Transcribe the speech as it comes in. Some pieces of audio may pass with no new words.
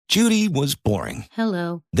Judy was boring.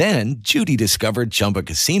 Hello. Then Judy discovered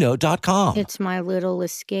ChumbaCasino.com. It's my little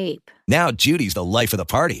escape. Now Judy's the life of the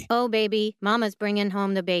party. Oh, baby, mama's bringing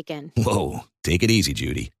home the bacon. Whoa, take it easy,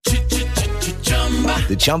 Judy.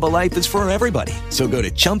 The Chumba life is for everybody. So go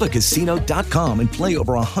to ChumbaCasino.com and play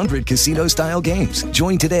over 100 casino-style games.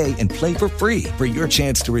 Join today and play for free for your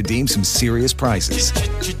chance to redeem some serious prizes.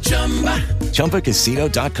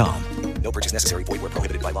 ChumbaCasino.com. No purchase necessary. Void where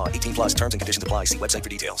prohibited by law. 18 plus terms and conditions apply. See website for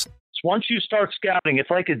details. Once you start scouting,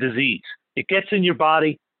 it's like a disease. It gets in your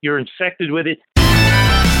body. You're infected with it.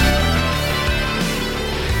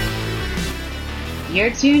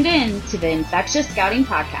 You're tuned in to the Infectious Scouting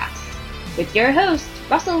Podcast with your hosts,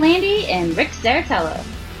 Russ Lande and Ric Serritella.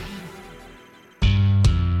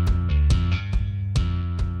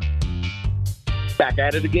 Back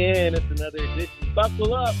at it again. It's another edition.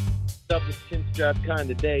 Buckle up. Double chin strap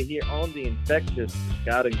kind of day here on the Infectious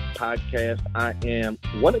Scouting Podcast. I am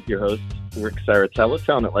one of your hosts, Ric Serritella,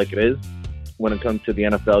 telling it like it is when it comes to the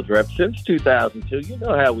NFL draft since 2002. You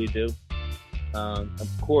know how we do. Of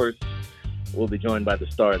course, we'll be joined by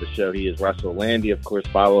the star of the show. He is Russell Lande. Of course,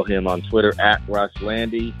 follow him on Twitter at Russ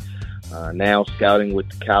Lande. Now scouting with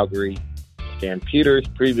the Calgary Stampeders,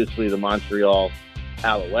 previously the Montreal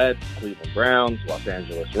Alouettes, Cleveland Browns, Los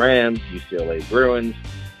Angeles Rams, UCLA Bruins,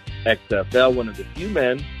 XFL, one of the few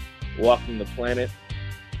men walking the planet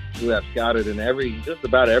who have scouted in just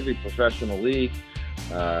about every professional league.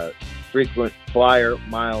 Frequent flyer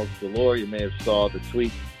miles galore. You may have saw the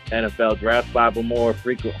tweet, NFL Draft Bible, more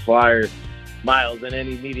frequent flyer miles than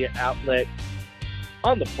any media outlet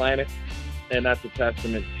on the planet. And that's a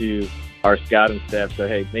testament to our scouting staff. So,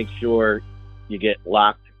 hey, make sure you get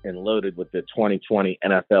locked and loaded with the 2020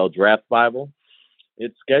 NFL Draft Bible.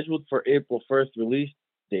 It's scheduled for April 1st release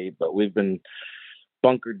date, but we've been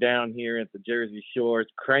bunkered down here at the Jersey Shore,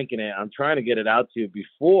 cranking it. I'm trying to get it out to you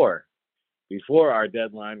before our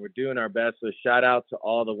deadline. We're doing our best. So shout out to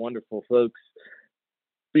all the wonderful folks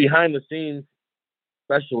behind the scenes,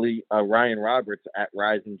 especially Ryan Roberts at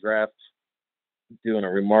Rising Draft, doing a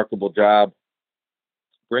remarkable job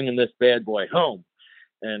bringing this bad boy home.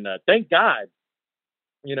 And thank God,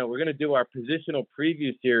 we're going to do our positional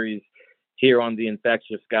preview series here on the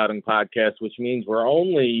Infectious Scouting Podcast, which means we're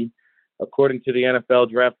only, according to the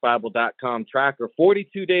NFLDraftBible.com tracker,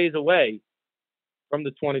 42 days away from the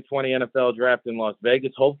 2020 NFL Draft in Las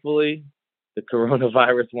Vegas. Hopefully, the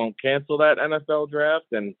coronavirus won't cancel that NFL Draft.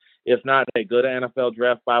 And if not, hey, go to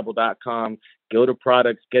NFLDraftBible.com, go to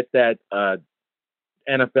products, get that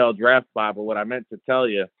NFL Draft Bible. What I meant to tell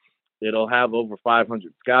you, it'll have over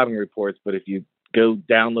 500 scouting reports, but if you go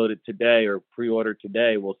download it today or pre-order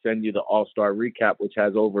today, we'll send you the All-Star Recap, which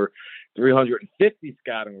has over 350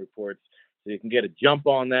 scouting reports. So you can get a jump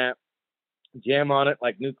on that, jam on it,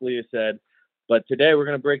 like Nuclear said. But today we're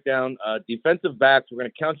going to break down defensive backs. We're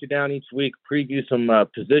going to count you down each week, preview some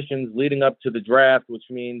positions leading up to the draft, which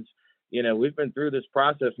means, we've been through this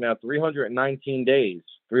process now 319 days,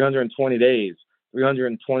 320 days,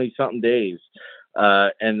 320-something days.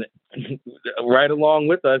 And right along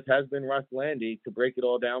with us has been Russ Lande to break it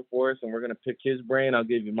all down for us, and we're going to pick his brain. I'll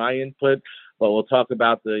give you my input, but we'll talk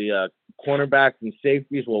about the cornerbacks and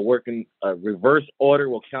safeties. We'll work in reverse order.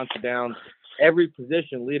 We'll count you down every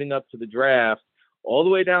position leading up to the draft, all the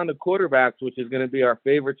way down to quarterbacks, which is going to be our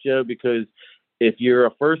favorite show, because if you're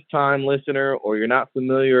a first-time listener or you're not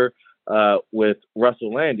familiar with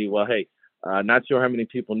Russell Lande, well, hey, not sure how many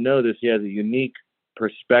people know this. He has a unique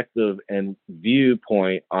perspective and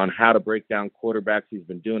viewpoint on how to break down quarterbacks. He's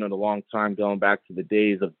been doing it a long time, going back to the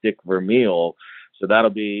days of Dick Vermeil. So that'll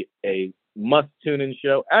be a must tune in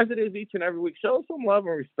show, as it is each and every week. Show us some love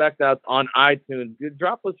and respect out on iTunes.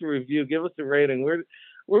 Drop us a review, give us a rating.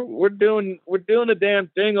 We're doing a damn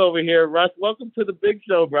thing over here. Russ, welcome to the big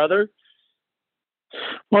show, brother.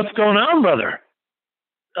 What's going on, brother?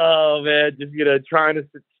 Oh man, just trying to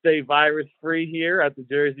stay virus free here at the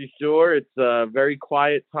Jersey Shore. It's a very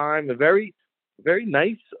quiet time, a very, very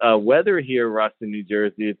nice weather here, Russ, in New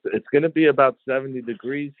Jersey. It's going to be about 70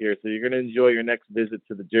 degrees here, so you're going to enjoy your next visit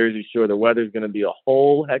to the Jersey Shore. The weather's going to be a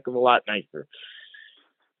whole heck of a lot nicer.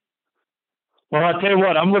 Well, I'll tell you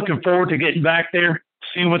what, I'm looking forward to getting back there,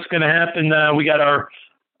 seeing what's going to happen. We got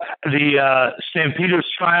the Stampeders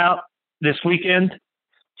tryout this weekend,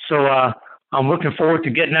 so I'm looking forward to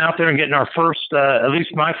getting out there and getting our first, at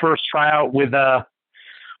least my first tryout with the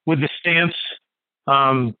Stamps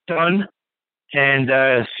done,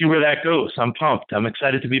 and see where that goes. I'm pumped. I'm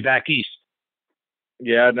excited to be back east.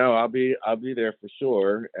 Yeah, no, I'll be there for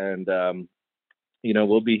sure, and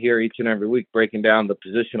we'll be here each and every week breaking down the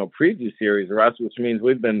positional preview series, Russ, which means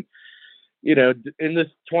we've been in this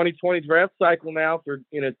 2020 draft cycle now for,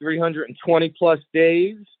 320 plus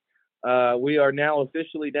days, we are now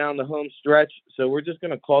officially down the home stretch. So we're just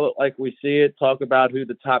going to call it like we see it, talk about who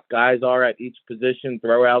the top guys are at each position,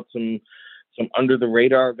 throw out some under the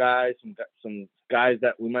radar guys, some guys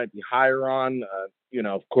that we might be higher on.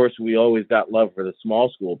 Of course, we always got love for the small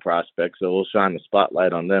school prospects, so we'll shine the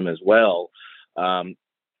spotlight on them as well.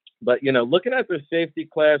 But, looking at the safety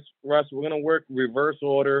class, Russ, we're going to work reverse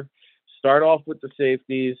order, start off with the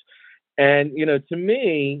safeties. And, to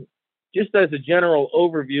me, just as a general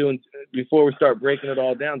overview, and before we start breaking it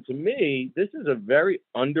all down, to me, this is a very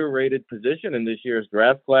underrated position in this year's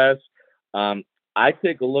draft class. I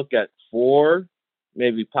take a look at 4,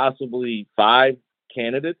 maybe possibly 5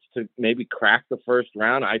 candidates to maybe crack the first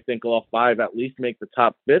round. I think all 5 at least make the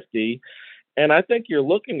top 50. And I think you're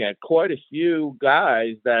looking at quite a few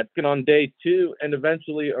guys that can on day 2 and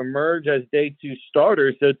eventually emerge as day 2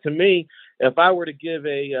 starters. So to me, if I were to give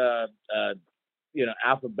a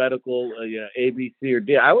alphabetical, A, B, C, or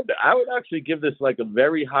D, I would actually give this like a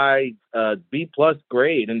very high B+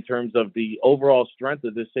 grade in terms of the overall strength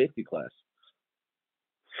of this safety class.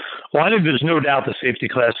 Well, I think there's no doubt the safety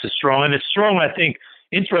class is strong. And it's strong, I think,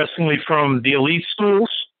 interestingly, from the elite schools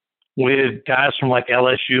with guys from like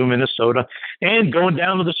LSU, Minnesota, and going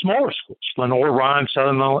down to the smaller schools, Lenore, Rhyme,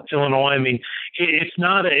 Southern Illinois. I mean, it's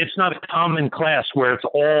not a common class where it's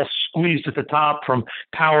all squeezed at the top from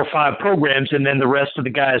Power 5 programs and then the rest of the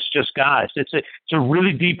guys just guys. It's a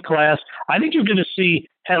really deep class. I think you're going to see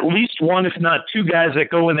at least 1, if not 2 guys that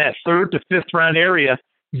go in that 3rd to 5th round area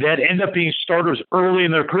that end up being starters early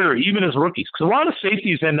in their career, even as rookies. Because a lot of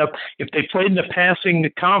safeties end up, if they played in the passing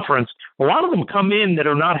conference, a lot of them come in that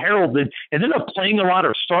are not heralded and end up playing a lot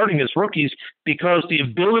or starting as rookies because the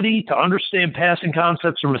ability to understand passing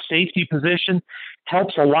concepts from a safety position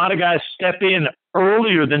helps a lot of guys step in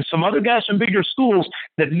earlier than some other guys from bigger schools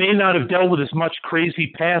that may not have dealt with as much crazy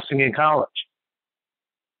passing in college.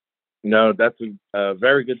 No, that's a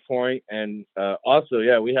very good point. And also,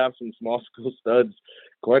 we have some small school studs,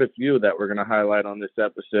 quite a few that we're going to highlight on this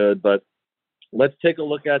episode. But let's take a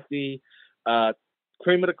look at the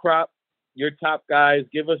cream of the crop, your top guys.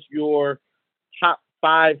 Give us your top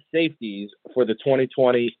 5 safeties for the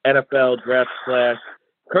 2020 NFL draft class,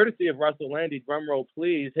 courtesy of Russell Lande. Drum roll,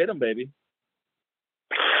 please. Hit him, baby.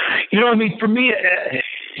 For me,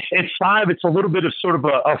 at 5, it's a little bit of sort of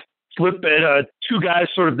a flip at 2 guys,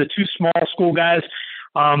 sort of the 2 small school guys.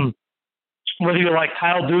 Whether you're like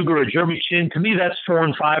Kyle Duger or Jeremy Chin, to me, that's 4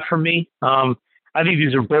 and 5 for me. I think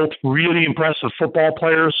these are both really impressive football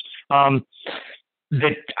players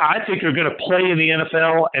that I think are going to play in the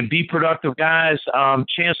NFL and be productive guys.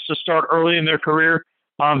 Chance to start early in their career.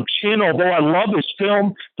 Chin, although I love his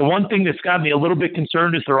film, the one thing that's got me a little bit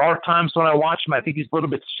concerned is there are times when I watch him, I think he's a little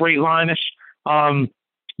bit straight line-ish.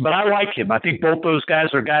 But I like him. I think both those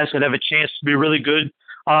guys are guys that have a chance to be really good.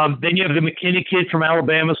 Then you have the McKinney kid from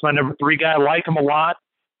Alabama. It's my number 3 guy. I like him a lot.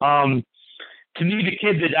 To me, the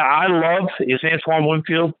kid that I love is Antoine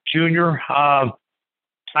Winfield Jr. I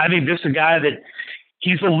think this is a guy that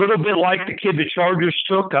he's a little bit like the kid the Chargers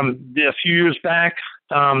took a few years back.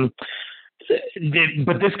 But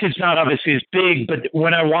this kid's not obviously as big. But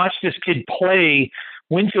when I watch this kid play,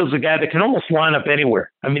 Winfield's a guy that can almost line up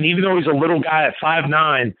anywhere. I mean, even though he's a little guy at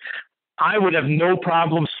 5'9", I would have no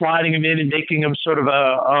problem sliding him in and making him sort of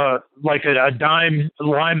a dime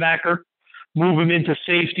linebacker, move him into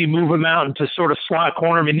safety, move him out into sort of slot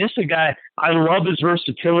corner. I mean, this is a guy, I love his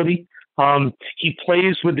versatility. He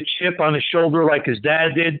plays with the chip on his shoulder like his dad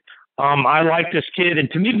did. I like this kid.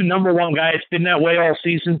 And to me, the number 1 guy, it's been that way all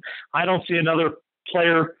season. I don't see another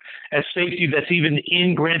player at safety that's even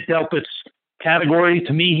in Grant Delpit's category.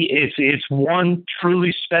 To me, it's one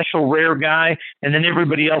truly special, rare guy, and then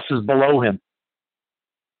everybody else is below him.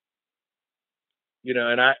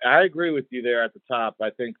 And I agree with you there at the top.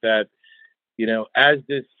 I think that, as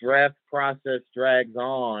this draft process drags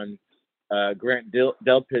on, Grant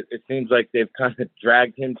Delpit, it seems like they've kind of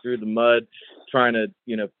dragged him through the mud, trying to,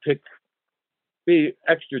 be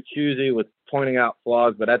extra choosy with pointing out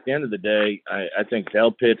flaws. But at the end of the day, I think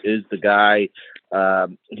Delpit is the guy.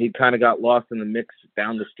 He kind of got lost in the mix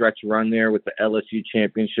down the stretch run there with the LSU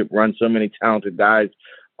championship run. So many talented guys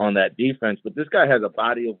on that defense. But this guy has a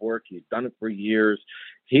body of work. He's done it for years.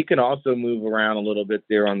 He can also move around a little bit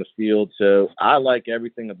there on the field. So I like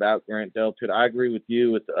everything about Grant Delpit. I agree with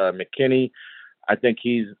you with McKinney. I think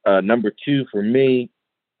he's number 2 for me.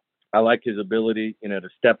 I like his ability, to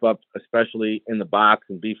step up, especially in the box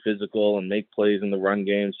and be physical and make plays in the run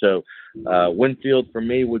game. So Winfield for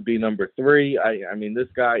me would be number 3. I mean, this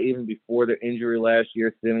guy, even before the injury last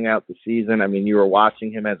year, sitting out the season, I mean, you were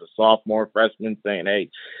watching him as a sophomore freshman saying, hey,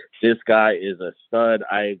 this guy is a stud.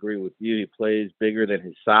 I agree with you. He plays bigger than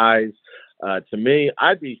his size. To me,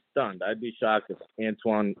 I'd be stunned. I'd be shocked if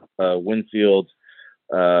Antoine Winfield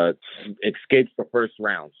escapes the first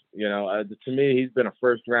rounds. To me, he's been a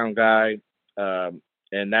first round guy, and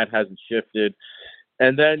that hasn't shifted.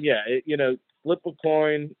 And then, flip a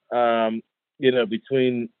coin,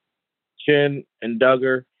 between Chin and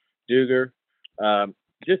Duger,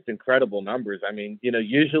 just incredible numbers. I mean,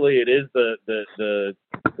 usually it is the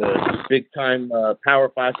big time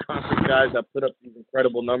Power 5 conference guys that put up these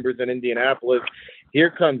incredible numbers in Indianapolis.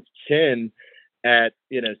 Here comes Chin at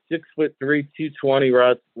 6'3", 220.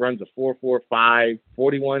 Runs a 4.45,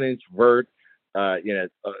 41-inch vert,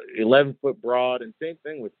 11-foot broad, and same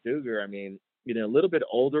thing with Duger. I mean, a little bit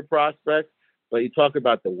older prospect, but you talk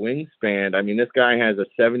about the wingspan. I mean, this guy has a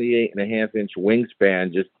 78.5-inch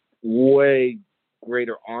wingspan, just way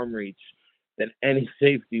greater arm reach than any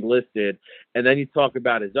safety listed. And then you talk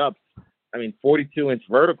about his ups. I mean, 42-inch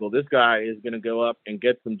vertical. This guy is going to go up and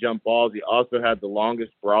get some jump balls. He also had the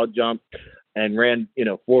longest broad jump and ran,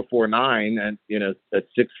 4.49 and, at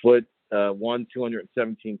 6 foot,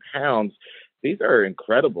 217 pounds. These are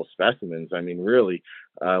incredible specimens. I mean, really,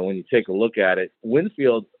 when you take a look at it,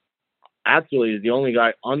 Winfield actually is the only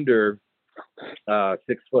guy under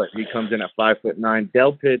 6 foot. He comes in at 5'9".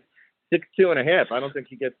 Delpit, 6'2.5". I don't think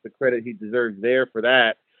he gets the credit he deserves there for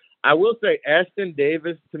that. I will say Ashton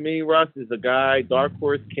Davis, to me, Russ, is a guy, dark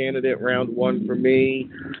horse candidate, round 1 for me.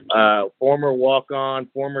 Former walk-on,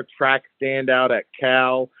 former track standout at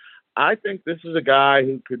Cal. I think this is a guy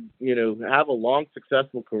who could, have a long,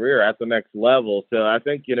 successful career at the next level. So I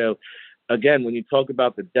think, again, when you talk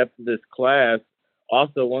about the depth of this class,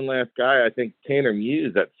 also one last guy, I think Tanner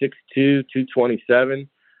Muse at 6'2", 227.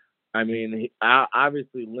 I mean, he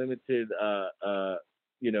obviously limited,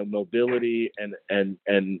 mobility and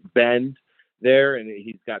bend there, and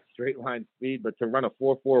he's got straight line speed. But to run a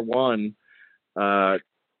 4.41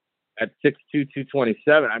 at 6'2",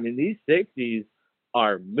 227, I mean, these safeties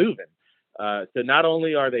are moving. So not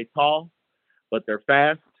only are they tall, but they're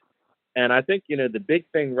fast. And I think, the big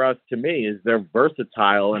thing, Russ, to me, is they're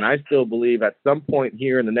versatile. And I still believe at some point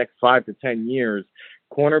here in the next 5 to 10 years,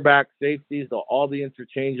 cornerback, safeties, they'll all be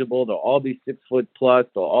interchangeable. They'll all be 6 foot plus.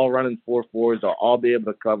 They'll all run in 4.4s. They'll all be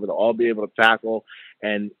able to cover. They'll all be able to tackle.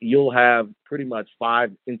 And you'll have pretty much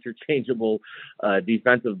 5 interchangeable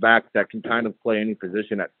defensive backs that can kind of play any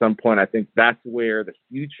position at some point. I think that's where the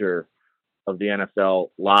future of the NFL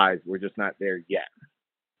lies. We're just not there yet.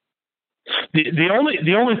 The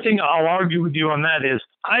only thing I'll argue with you on that is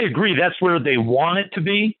I agree that's where they want it to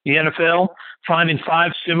be, the NFL, finding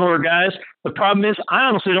 5 similar guys. The problem is I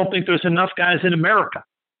honestly don't think there's enough guys in America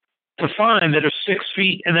to find that are 6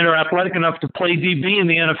 feet and that are athletic enough to play DB in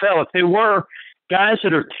the NFL. If they were, guys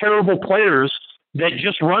that are terrible players that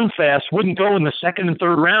just run fast wouldn't go in the 2nd and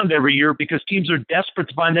 3rd round every year because teams are desperate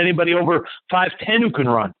to find anybody over 5'10" who can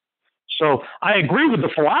run. So I agree with the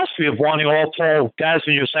philosophy of wanting all tall guys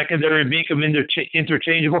in your secondary and make them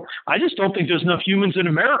interchangeable. I just don't think there's enough humans in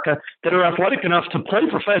America that are athletic enough to play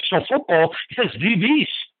professional football as DBs.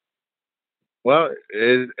 Well,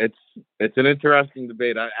 it's an interesting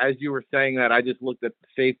debate. As you were saying that, I just looked at the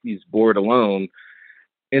safeties board alone.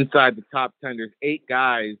 Inside the top 10, there's 8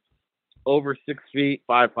 guys over 6 feet,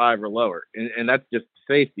 5'5" or lower, and that's just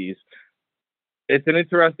safeties. It's an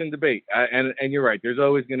interesting debate, and you're right. There's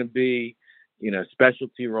always going to be,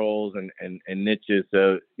 specialty roles and niches.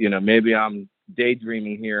 So, maybe I'm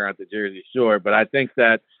daydreaming here at the Jersey Shore, but I think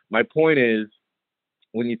that my point is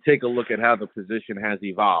when you take a look at how the position has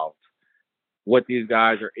evolved, what these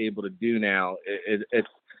guys are able to do now, it's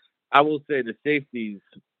I will say the safeties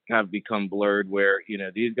have become blurred where,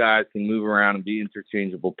 these guys can move around and be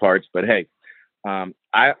interchangeable parts. But, hey,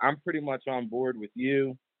 I'm pretty much on board with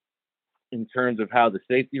you in terms of how the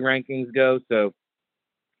safety rankings go. So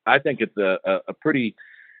I think it's a pretty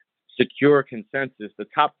secure consensus. The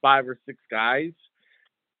top 5 or 6 guys,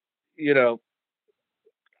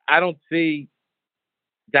 I don't see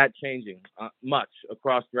that changing much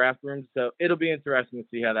across draft rooms. So it'll be interesting to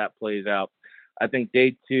see how that plays out. I think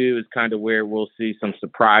day 2 is kind of where we'll see some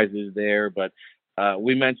surprises there. But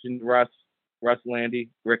we mentioned Russ Lande,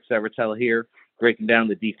 Ric Serritella here, breaking down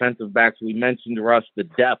the defensive backs. We mentioned, Russ, the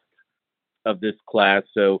depth of this class.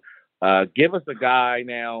 So give us a guy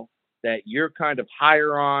now that you're kind of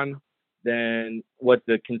higher on than what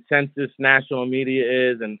the consensus national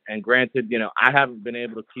media is. And granted, I haven't been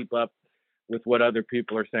able to keep up with what other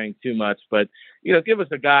people are saying too much, but, give us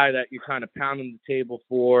a guy that you're kind of pounding the table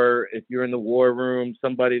for. If you're in the war room,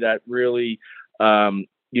 somebody that really,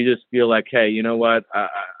 you just feel like, hey, you know what?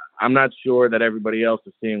 I'm not sure that everybody else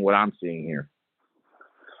is seeing what I'm seeing here.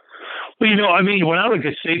 Well, when I look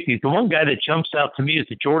at safety, the one guy that jumps out to me is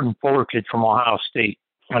the Jordan Fuller kid from Ohio State.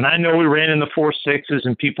 And I know we ran in the 4.6s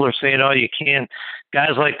and people are saying, oh, you can't,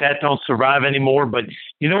 guys like that don't survive anymore. But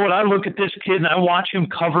you know what? I look at this kid and I watch him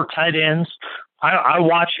cover tight ends. I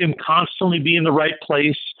watch him constantly be in the right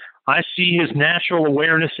place. I see his natural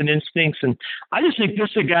awareness and instincts. And I just think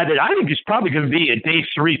this is a guy that I think is probably going to be a day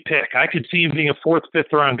 3 pick. I could see him being a 4th,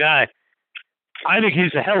 5th round guy. I think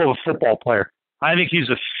he's a hell of a football player. I think he's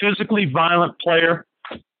a physically violent player.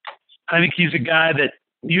 I think he's a guy that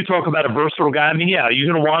you talk about a versatile guy. I mean, yeah,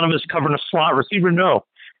 you're going to want him as covering a slot receiver? No.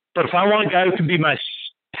 But if I want a guy who can be my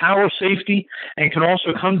power safety and can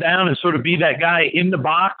also come down and sort of be that guy in the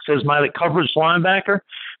box as my coverage linebacker,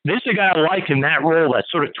 this is a guy I like in that role, that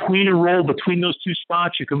sort of tweener role between those two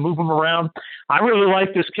spots. You can move him around. I really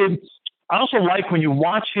like this kid. I also like when you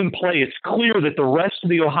watch him play, it's clear that the rest of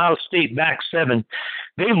the Ohio State back 7,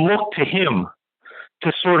 they look to him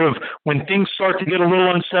to sort of, when things start to get a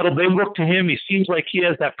little unsettled, they look to him. He seems like he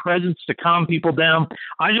has that presence to calm people down.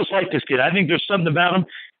 I just like this kid. I think there's something about him.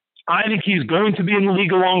 I think he's going to be in the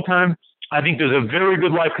league a long time. I think there's a very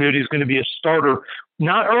good likelihood he's going to be a starter,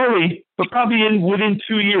 not early, but probably within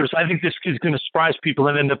 2 years. I think this kid's going to surprise people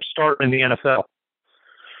and end up starting in the NFL.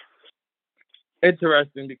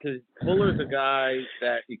 Interesting, because Fuller's a guy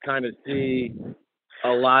that you kind of see a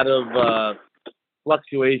lot of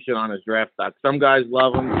fluctuation on his draft stock. Some guys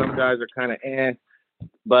love him, some guys are kind of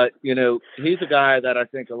but he's a guy that I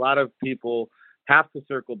think a lot of people have to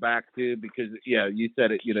circle back to because you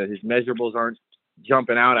said it, his measurables aren't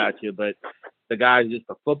jumping out at you, but the guy's just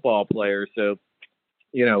a football player. So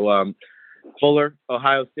Fuller,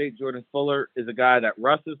 Ohio State, Jordan Fuller is a guy that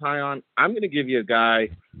Russ is high on. I'm going to give you a guy,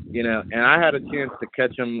 and I had a chance to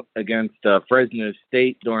catch him against Fresno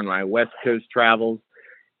State during my West Coast travels.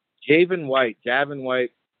 Javin White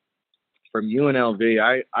from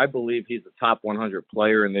UNLV, I believe he's a top 100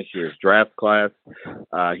 player in this year's draft class.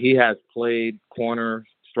 He has played corner,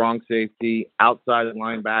 strong safety, outside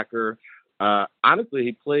linebacker. Honestly,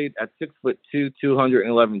 he played at 6'2",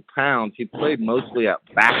 211 pounds. He played mostly at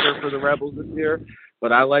backer for the Rebels this year,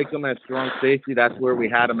 but I like him at strong safety. That's where we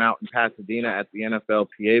had him out in Pasadena at the NFL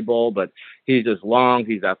PA Bowl, but he's just long,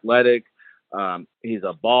 he's athletic, he's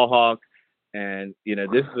a ball hawk. And,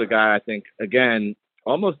 this is a guy I think, again,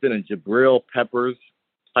 almost in a Jabril Peppers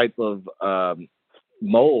type of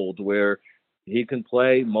mold where he can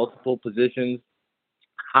play multiple positions,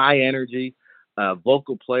 high energy,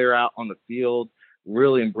 vocal player out on the field,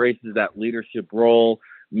 really embraces that leadership role,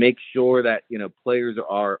 makes sure that, players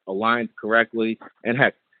are aligned correctly. And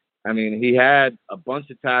heck, I mean, he had a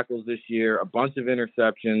bunch of tackles this year, a bunch of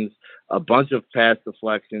interceptions, a bunch of pass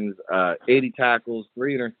deflections, 80 tackles,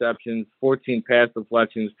 3 interceptions, 14 pass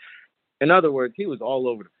deflections. In other words, he was all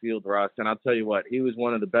over the field, Russ. And I'll tell you what, he was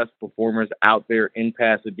one of the best performers out there in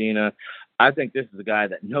Pasadena. I think this is a guy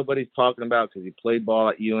that nobody's talking about because he played ball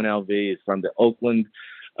at UNLV. He's from the Oakland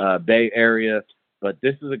Bay area. But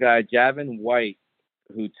this is a guy, Javin White,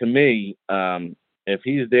 who to me, if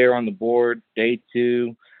he's there on the board day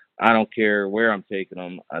 2, I don't care where I'm taking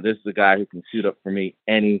him. This is a guy who can suit up for me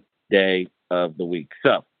any day of the week.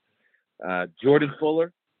 So, Jordan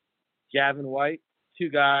Fuller, Javin White, 2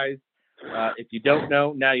 guys. If you don't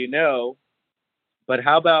know, now you know. But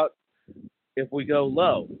how about if we go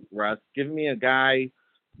low, Russ? Give me a guy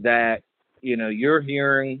that, you're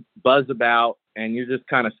hearing buzz about and you're just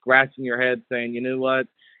kind of scratching your head saying, you know what?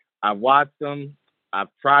 I've watched him. I've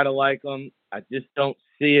tried to like him. I just don't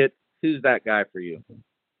see it. Who's that guy for you?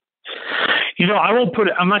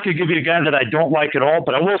 I'm not going to give you a guy that I don't like at all,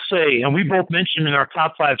 but I will say, and we both mentioned in our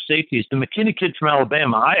top 5 safeties, the McKinney kid from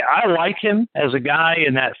Alabama. I like him as a guy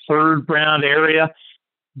in that 3rd round area.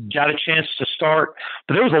 Got a chance to start,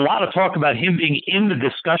 but there was a lot of talk about him being in the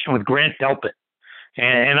discussion with Grant Delpit.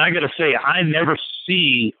 And I got to say, I never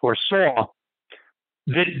see or saw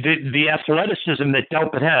the athleticism that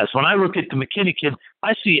Delpit has. When I look at the McKinney kid,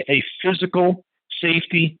 I see a physical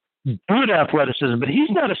safety, good athleticism, but he's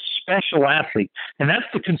not a special athlete. And that's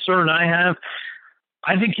the concern I have.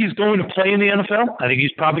 I think he's going to play in the NFL. I think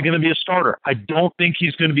he's probably going to be a starter. I don't think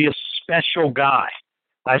he's going to be a special guy.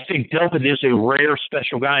 I think Delpit is a rare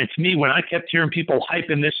special guy. And to me, when I kept hearing people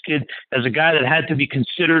hyping this kid as a guy that had to be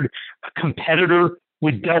considered a competitor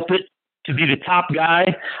with Delpit, to be the top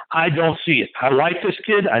guy, I don't see it. I like this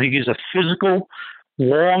kid. I think he's a physical,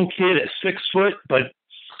 long kid at 6 foot, but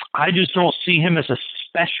I just don't see him as a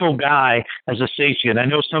special guy as a safety. And I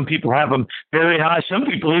know some people have him very high. Some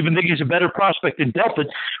people even think he's a better prospect than Delpit,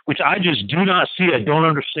 which I just do not see. I don't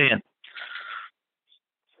understand.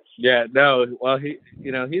 Yeah, no. Well,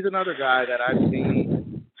 he's another guy that I've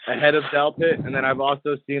seen ahead of Delpit, and then I've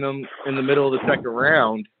also seen him in the middle of the second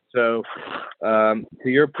round. So, to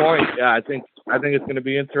your point, yeah, I think it's going to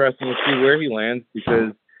be interesting to see where he lands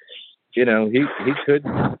because, he could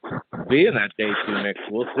be in that day 2 mix.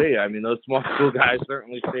 We'll see. I mean, those small school guys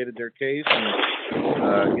certainly stated their case,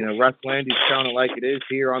 and Russ Lande's telling it like it is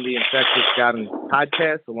here on the Infectious Scouting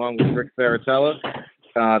Podcast, along with Ric Serritella.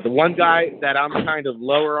 The one guy that I'm kind of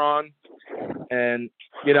lower on, and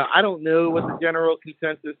I don't know what the general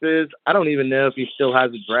consensus is. I don't even know if he still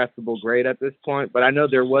has a draftable grade at this point, but I know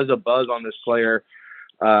there was a buzz on this player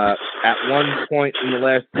at one point in the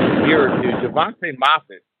last year or two. Javante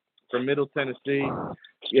Moffitt from Middle Tennessee,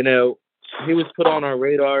 he was put on our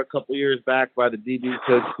radar a couple years back by the DB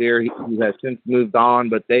coach there. He has since moved on,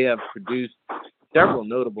 but they have produced several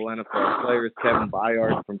notable NFL players. Kevin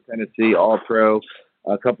Byard from Tennessee, All-Pro.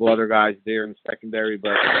 A couple other guys there in the secondary,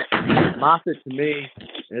 but Moffitt to me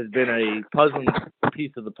has been a puzzling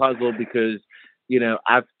piece of the puzzle because,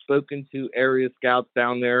 I've spoken to area scouts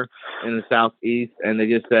down there in the Southeast, and they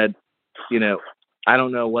just said, I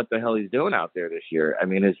don't know what the hell he's doing out there this year. I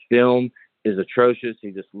mean, his film is atrocious. He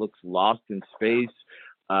just looks lost in space.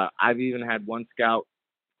 I've even had one scout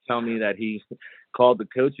tell me that he called the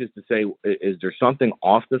coaches to say, is there something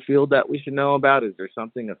off the field that we should know about? Is there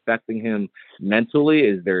something affecting him mentally?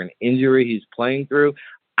 Is there an injury he's playing through?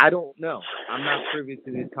 I don't know. I'm not privy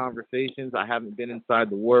to these conversations. I haven't been inside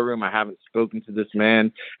the war room. I haven't spoken to this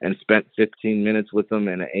man and spent 15 minutes with him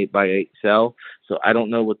in an 8x8 cell. So I don't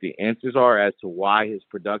know what the answers are as to why his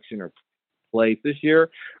production or play this year.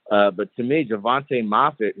 But to me, Javante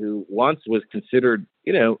Moffitt, who once was considered,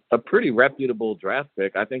 a pretty reputable draft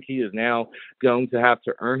pick, I think he is now going to have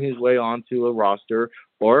to earn his way onto a roster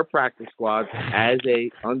or a practice squad as a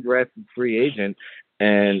undrafted free agent.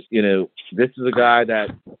 And, this is a guy that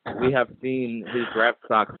we have seen his draft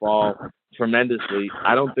stock fall tremendously.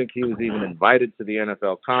 I don't think he was even invited to the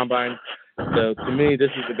NFL Combine. So to me, this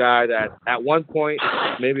is a guy that at one point,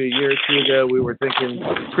 maybe a year or two ago, we were thinking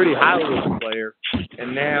pretty highly of the player,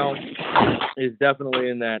 and now is definitely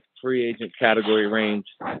in that free agent category range.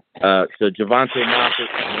 So Javante Moffitt,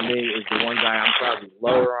 to me, is the one guy I'm probably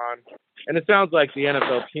lower on. And it sounds like the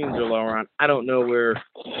NFL teams are lower on. I don't know where,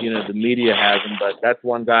 the media has him, but that's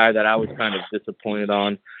one guy that I was kind of disappointed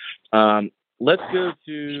on. Let's go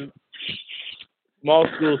to small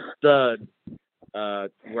school stud,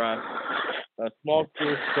 Russ. A small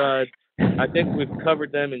school stud. I think we've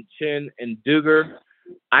covered them in Chin and Duger.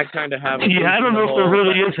 I kind of have. I don't know if there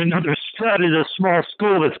really is another stud in a small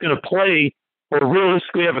school that's going to play or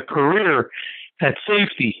realistically have a career at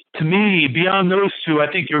safety. To me, beyond those two,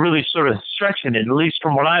 I think you're really sort of stretching it, at least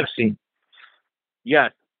from what I've seen.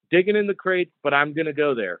 Yes, digging in the crates, but I'm going to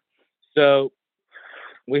go there. So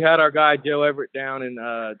we had our guy Joe Everett down in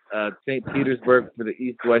St. Petersburg for the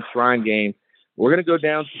East-West Shrine game. We're going to go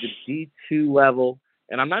down to the D2 level,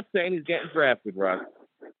 and I'm not saying he's getting drafted, Russ,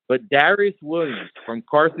 but Darius Williams from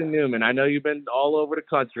Carson Newman. I know you've been all over the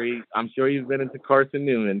country. I'm sure you've been into Carson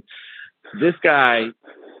Newman. This guy,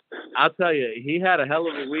 I'll tell you, he had a hell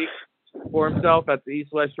of a week for himself at the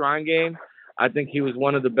East-West Shrine game. I think he was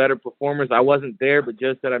one of the better performers. I wasn't there, but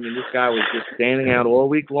just that, this guy was just standing out all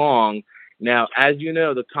week long. Now, as you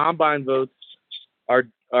know, the combine votes are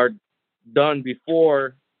done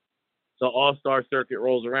before the All-Star circuit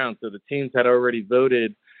rolls around. So the teams had already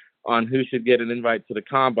voted on who should get an invite to the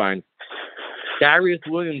combine. Darius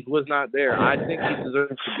Williams was not there. I think he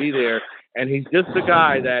deserves to be there. And he's just a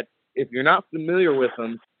guy that, if you're not familiar with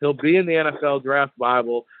him, he'll be in the NFL Draft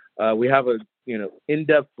Bible. We have a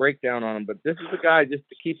in-depth breakdown on him, but this is a guy just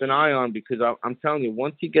to keep an eye on because I'm telling you,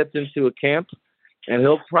 once he gets into a camp, and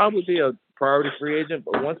he'll probably be a priority free agent,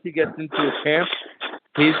 but once he gets into a camp,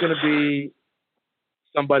 he's going to be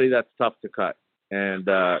somebody that's tough to cut. And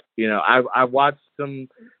I've watched some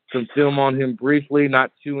film on him briefly,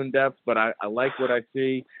 not too in depth, but I like what I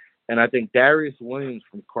see. And I think Darius Williams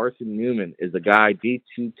from Carson Newman is a guy,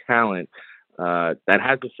 D2 talent, that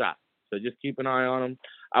has a shot. So just keep an eye on him.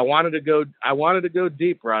 I wanted to go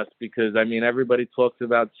deep, Russ, because everybody talks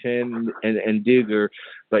about Chin and Digger,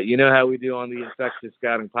 but you know how we do on the Infectious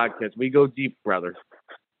Scouting Podcast. We go deep, brother.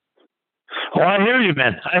 Oh, I hear you,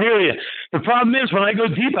 man. I hear you. The problem is when I go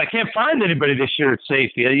deep, I can't find anybody this year at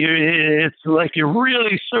safety. It's like you're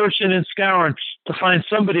really searching and scouring to find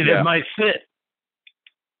somebody that might fit.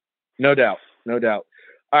 No doubt. All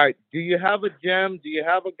right. Do you have a gem? Do you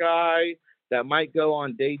have a guy that might go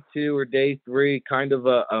on day 2 or day 3, kind of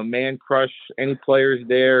a man crush? Any players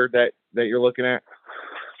there that you're looking at?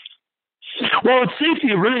 Well, at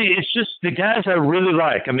safety, really, it's just the guys I really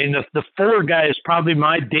like. I mean, the 4 guy is probably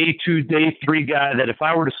my day 2, day 3 guy that if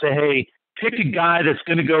I were to say, hey, pick a guy that's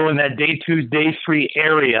going to go in that day 2, day 3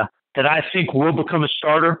 area that I think will become a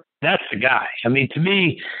starter, that's the guy. I mean, to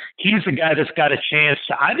me, he's the guy that's got a chance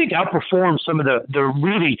to, I think, outperform some of the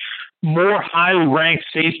really more highly ranked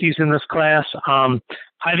safeties in this class. I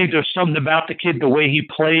think there's something about the kid, the way he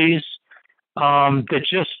plays, that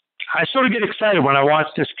just, I sort of get excited when I watch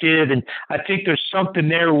this kid, and I think there's something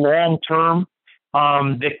there long term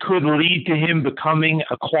that could lead to him becoming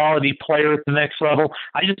a quality player at the next level.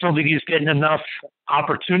 I just don't think he's getting enough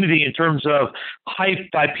opportunity in terms of hype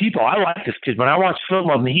by people. I like this kid. When I watch film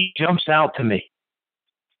of him, he jumps out to me.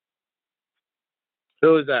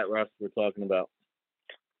 Who is that, Russ, we're talking about?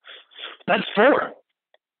 That's Fuller.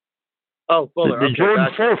 Oh, Fuller. The Jordan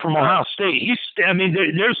Fuller from Ohio State.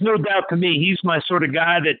 There's no doubt to me he's my sort of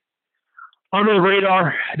guy that under the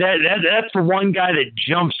radar. That's the one guy that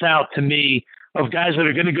jumps out to me of guys that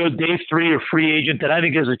are going to go day 3 or free agent that I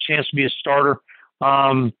think has a chance to be a starter.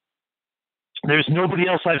 There's nobody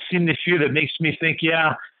else I've seen this year that makes me think,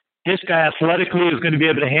 yeah, this guy athletically is going to be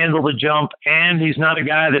able to handle the jump, and he's not a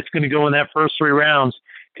guy that's going to go in that first 3 rounds,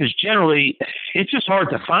 because generally it's just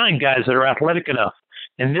hard to find guys that are athletic enough.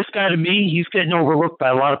 And this guy, to me, he's getting overlooked by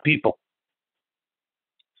a lot of people.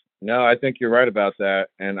 No, I think you're right about that.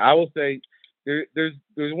 And I will say there's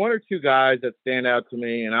 1 or 2 guys that stand out to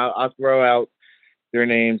me, and I'll throw out their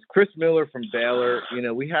names. Chris Miller from Baylor.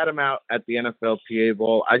 We had him out at the NFL PA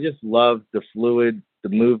Bowl. I just love the fluid, the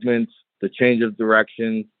movements, the change of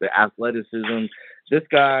direction, the athleticism. This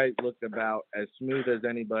guy looked about as smooth as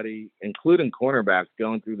anybody, including cornerbacks,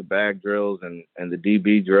 going through the bag drills and the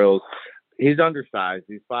DB drills. He's undersized.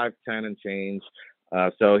 He's 5'10" and change.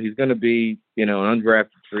 So he's going to be, an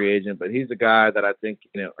undrafted free agent, but he's a guy that I think,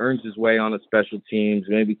 earns his way on the special teams,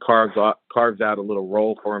 maybe carves out a little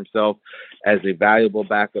role for himself as a valuable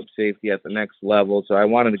backup safety at the next level. So I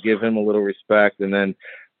wanted to give him a little respect. And then,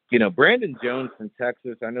 Brandon Jones from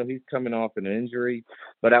Texas, I know he's coming off an injury,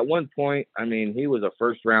 but at one point, he was a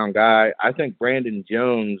first-round guy. I think Brandon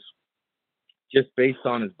Jones, just based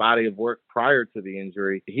on his body of work prior to the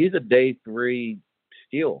injury, he's a day 3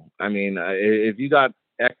 steal. If you got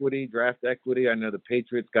draft equity, I know the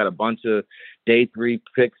Patriots got a bunch of day 3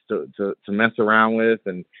 picks to mess around with.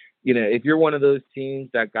 And, if you're one of those teams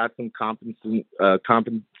that got some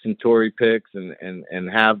compensatory picks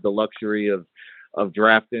and have the luxury of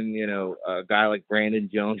drafting, a guy like Brandon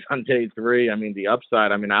Jones on day 3, the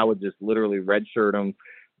upside, I would just literally redshirt him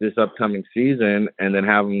this upcoming season and then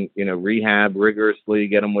have him, rehab rigorously,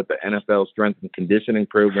 get him with the NFL strength and conditioning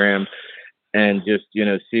program, and just,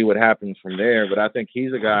 see what happens from there. But I think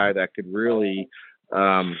he's a guy that could really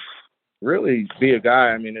be a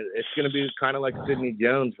guy. It's going to be kind of like Sidney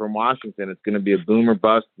Jones from Washington. It's going to be a boom or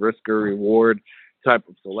bust, risk or reward type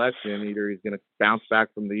of selection. Either he's going to bounce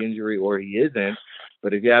back from the injury or he isn't.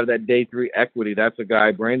 But if you have that day 3 equity, that's a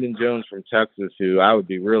guy, Brandon Jones from Texas, who I would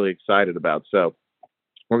be really excited about. So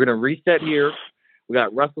we're going to reset here. We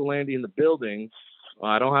got Russell Lande in the building.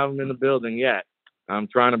 Well, I don't have him in the building yet. I'm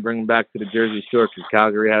trying to bring him back to the Jersey Shore because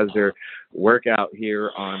Calgary has their workout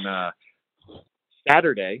here on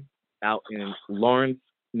Saturday out in Lawrence,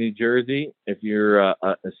 New Jersey. If you're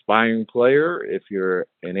an aspiring player, if you're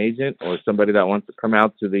an agent or somebody that wants to come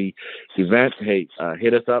out to the event, hey,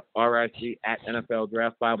 hit us up,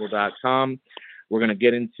 ric@nfldraftbible.com. We're going to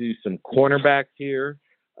get into some cornerbacks here.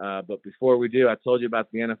 But before we do, I told you about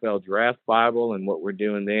the NFL Draft Bible and what we're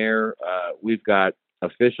doing there. We've got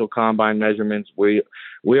official combine measurements. We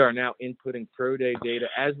are now inputting pro day data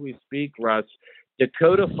as we speak, Russ.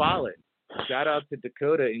 Dakota Follett, shout out to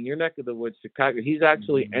Dakota in your neck of the woods, Chicago. He's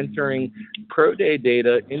actually entering pro day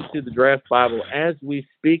data into the Draft Bible as we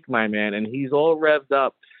speak, my man. And he's all revved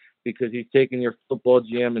up because he's taking your football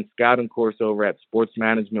GM and scouting course over at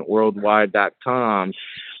sportsmanagementworldwide.com.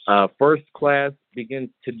 First class begins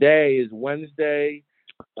today, is Wednesday,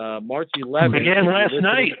 March 11th. Began last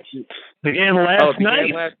night. And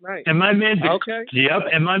my man,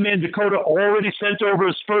 and my man Dakota already sent over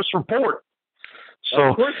his first report.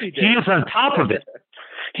 So he is on top of it.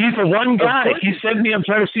 He's the one guy. He sent me, I'm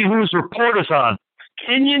trying to see who his report is on.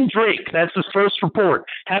 Kenyon Drake. That's his first report.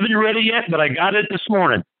 Haven't read it yet, but I got it this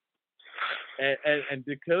morning. And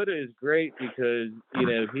Dakota is great because,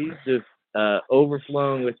 he's just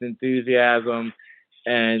overflowing with enthusiasm.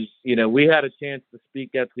 And, we had a chance to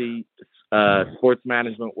speak at the Sports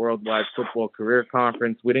Management Worldwide Football Career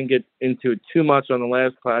Conference. We didn't get into it too much on the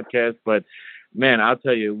last podcast, but, man, I'll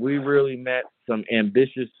tell you, we really met some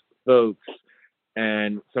ambitious folks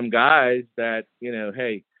and some guys that,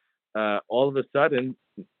 all of a sudden,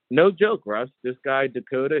 no joke, Russ, this guy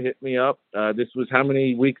Dakota hit me up. This was how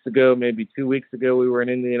many weeks ago? Maybe 2 weeks ago. We were in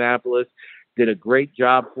Indianapolis. Did a great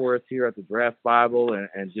job for us here at the Draft Bible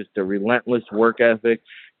and just a relentless work ethic.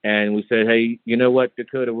 And we said, hey, you know what,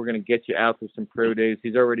 Dakota, we're going to get you out to some pro days.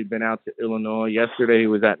 He's already been out to Illinois. Yesterday he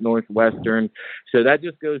was at Northwestern. So that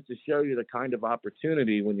just goes to show you the kind of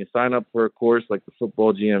opportunity when you sign up for a course like the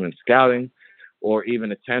Football GM and Scouting, or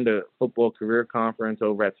even attend a football career conference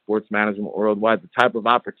over at Sports Management Worldwide, the type of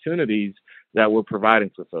opportunities that we're providing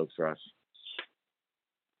for folks, Russ.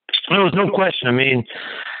 There was no question. I mean,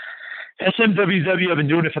 SMWW, I've been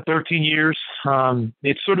doing it for 13 years.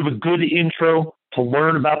 It's sort of a good intro to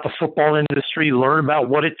learn about the football industry, learn about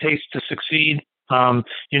what it takes to succeed.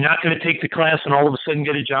 You're not going to take the class and all of a sudden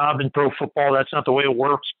get a job in pro football. That's not the way it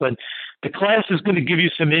works. But the class is going to give you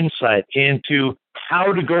some insight into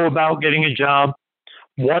how to go about getting a job,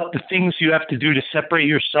 what the things you have to do to separate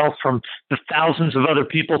yourself from the thousands of other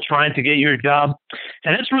people trying to get your job.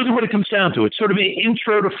 And that's really what it comes down to. It's sort of an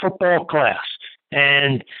intro to football class.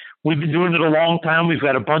 And we've been doing it a long time. We've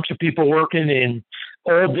got a bunch of people working in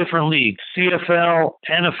all different leagues, CFL,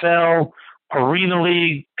 NFL, Arena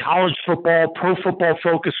League, college football, pro football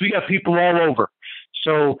focus. We got people all over.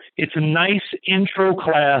 So it's a nice intro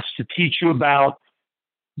class to teach you about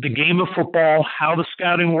the game of football, how the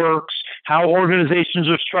scouting works, how organizations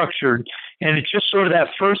are structured. And it's just sort of that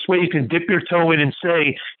first way you can dip your toe in and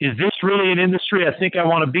say, is this really an industry I think I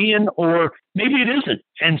want to be in? Or maybe it isn't.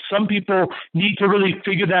 And some people need to really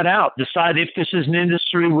figure that out, decide if this is an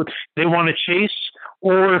industry they want to chase,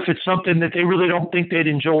 or if it's something that they really don't think they'd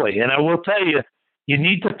enjoy. And I will tell you, you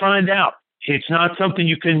need to find out. It's not something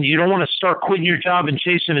you don't want to start quitting your job and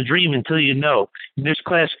chasing a dream until you know. And this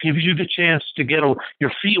class gives you the chance to get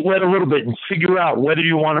your feet wet a little bit and figure out whether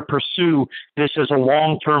you want to pursue this as a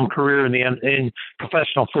long-term career in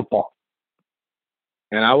professional football.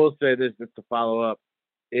 And I will say this just to follow up.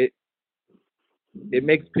 It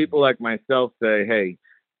makes people like myself say, hey,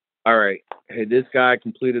 all right, hey, this guy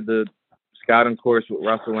completed the scouting course with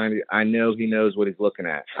Russ Lande. I know he knows what he's looking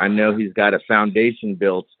at. I know he's got a foundation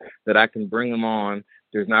built that I can bring him on.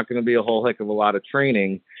 There's not going to be a whole heck of a lot of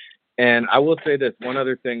training. And I will say this, one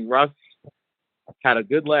other thing. Russ had a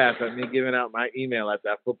good laugh at me giving out my email at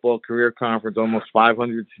that football career conference, almost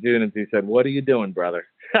 500 students. He said, what are you doing, brother?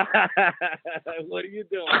 What are you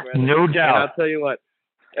doing, brother? No doubt. And I'll tell you what.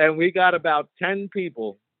 And we got about 10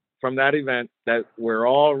 people from that event that we're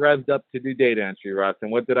all revved up to do data entry, Russ.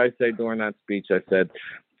 And what did I say during that speech? I said,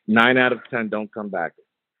 9 out of 10 don't come back.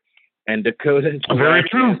 And Dakota is very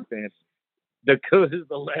true. Dakota is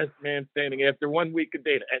the last man standing after 1 week of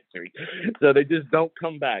data entry. So they just don't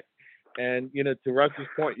come back. And, to Russ's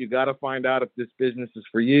point, you got to find out if this business is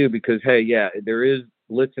for you because, hey, yeah, there is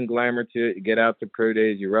glitz and glamour to it. You get out to pro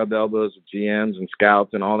days, you rub elbows with GMs and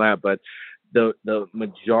scouts and all that. But the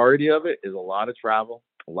majority of it is a lot of travel,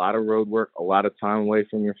 a lot of road work, a lot of time away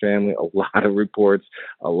from your family, a lot of reports,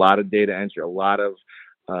 a lot of data entry, a lot of,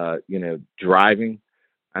 driving.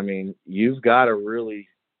 I mean, you've got to really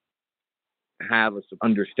have an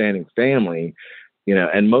understanding family,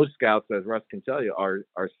 and most scouts, as Russ can tell you, are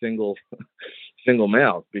single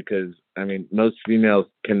males because, I mean, most females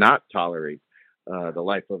cannot tolerate the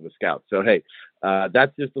life of a scout. So, hey,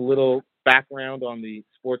 that's just a little background on the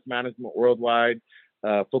Sports Management Worldwide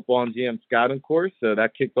Football and GM Scouting course. So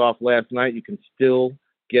that kicked off last night. You can still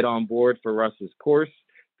get on board for Russ's course.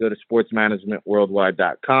 Go to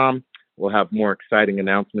sportsmanagementworldwide.com. We'll have more exciting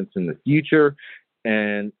announcements in the future.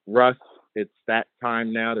 And Russ, it's that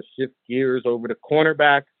time now to shift gears over to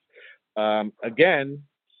cornerbacks. Again,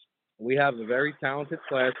 we have a very talented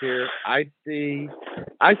class here. I see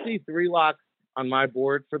 3 locks on my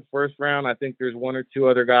board for the first round. I think there's 1 or 2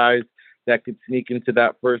 other guys that could sneak into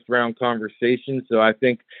that first round conversation. So I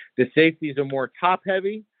think the safeties are more top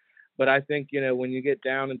heavy, but I think, when you get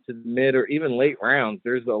down into the mid or even late rounds,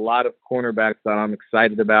 there's a lot of cornerbacks that I'm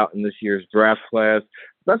excited about in this year's draft class,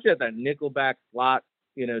 especially at that nickelback slot,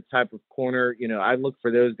 type of corner. I look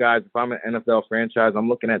for those guys. If I'm an NFL franchise, I'm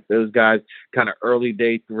looking at those guys kind of early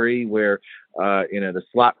day 3 where, the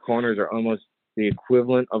slot corners are almost the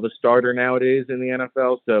equivalent of a starter nowadays in the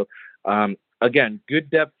NFL. So, again, good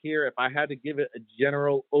depth here. If I had to give it a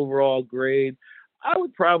general overall grade, I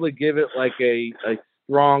would probably give it like a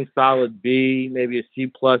strong, solid B, maybe a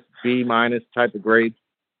C+, B- type of grade?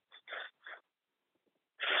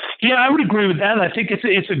 Yeah, I would agree with that. I think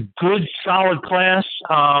it's a good, solid class.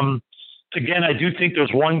 Again, I do think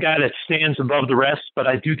there's one guy that stands above the rest, but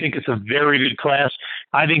I do think it's a very good class.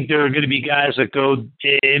 I think there are going to be guys that go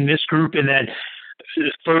in this group in that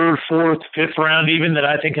third, fourth, fifth round even that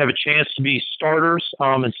I think have a chance to be starters,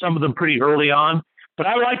 and some of them pretty early on. But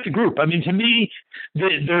I like the group. I mean, to me,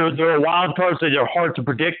 there are wild cards that are hard to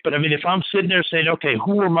predict. But, I mean, if I'm sitting there saying, okay,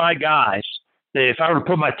 who are my guys? If I were to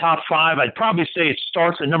put my top five, I'd probably say it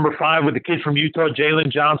starts at number 5 with the kid from Utah, Jalen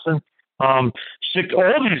Johnson. All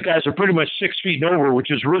these guys are pretty much 6 feet and over, which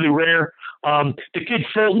is really rare. The kid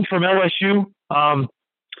Fulton from LSU,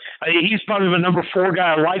 he's probably the number 4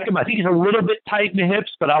 guy. I like him. I think he's a little bit tight in the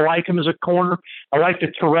hips, but I like him as a corner. I like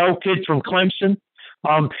the Terrell kid from Clemson.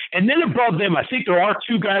 And then above them, I think there are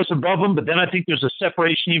 2 guys above them, but then I think there's a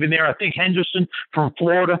separation even there. I think Henderson from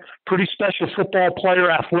Florida, pretty special football player,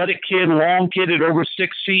 athletic kid, long kid at over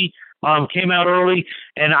 6 feet, came out early.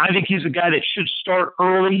 And I think he's a guy that should start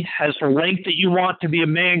early, has the length that you want to be a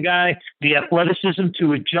man guy, the athleticism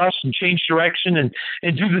to adjust and change direction and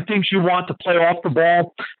do the things you want to play off the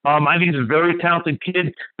ball. I think he's a very talented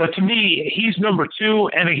kid. But to me, he's number 2,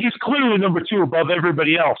 and he's clearly number 2 above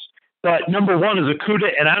everybody else. But number 1 is Okudah,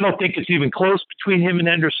 and I don't think it's even close between him and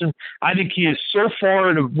Henderson. I think he is so far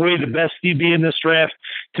and away the best DB in this draft.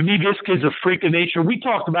 To me, this kid's a freak of nature. We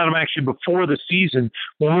talked about him actually before the season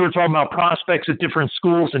when we were talking about prospects at different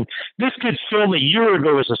schools, and this kid's film a year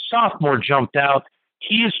ago as a sophomore jumped out.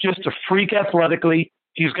 He is just a freak athletically.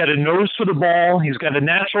 He's got a nose for the ball. He's got a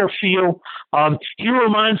natural feel. He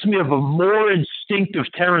reminds me of a more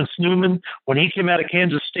instinctive Terrence Newman when he came out of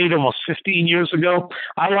Kansas State almost 15 years ago.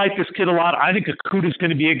 I like this kid a lot. I think Okudah is going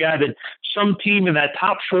to be a guy that some team in that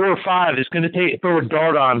top 4 or 5 is going to throw a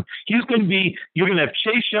dart on. You're going to have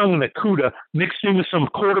Chase Young and Okudah mixed in with some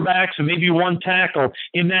quarterbacks and maybe one tackle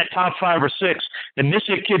in that top 5 or 6. And this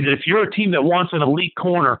is a kid that if you're a team that wants an elite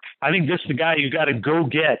corner, I think this is the guy you got to go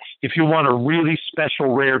get if you want a really special,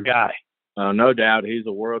 rare guy. No doubt. He's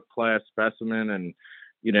a world-class specimen. And,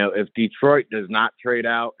 if Detroit does not trade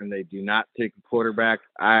out and they do not take a quarterback,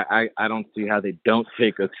 I don't see how they don't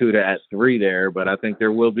take Okudah at 3 there. But I think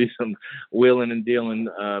there will be some wheeling and dealing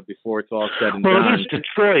before it's all said and done. Well, it is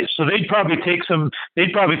Detroit, so they'd probably take some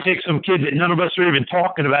kid that none of us are even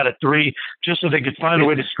talking about at 3 just so they could find a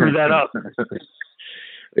way to screw that up.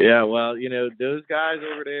 Yeah, well, those guys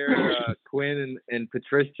over there, Quinn and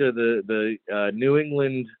Patricia, the New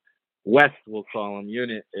England West, we'll call them,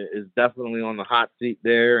 unit, is definitely on the hot seat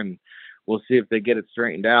there, and we'll see if they get it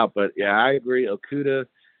straightened out. But, yeah, I agree. Okudah,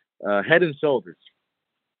 head and shoulders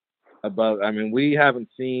above. I mean, we haven't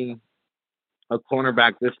seen a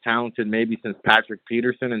cornerback this talented maybe since Patrick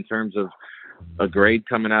Peterson in terms of a grade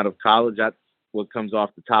coming out of college. That's what comes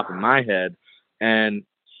off the top of my head. And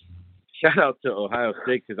shout out to Ohio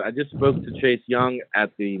State because I just spoke to Chase Young at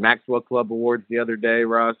the Maxwell Club Awards the other day,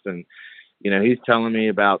 Russ, and he's telling me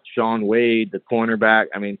about Sean Wade, the cornerback.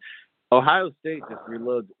 I mean, Ohio State just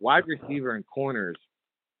reloads wide receiver and corners.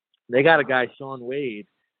 They got a guy, Sean Wade,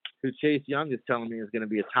 who Chase Young is telling me is going to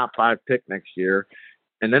be a top 5 pick next year.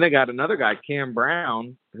 And then they got another guy, Cam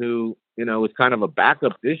Brown, who, was kind of a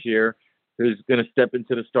backup this year, who's going to step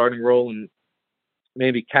into the starting role and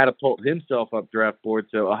maybe catapult himself up draft board.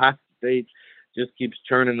 So Ohio State just keeps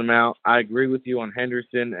churning them out. I agree with you on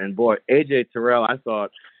Henderson. And, boy, A.J. Terrell, I thought,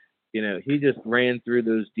 he just ran through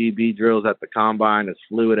those DB drills at the combine as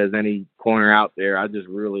fluid as any corner out there. I just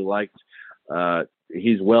really liked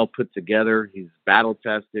he's well put together. He's battle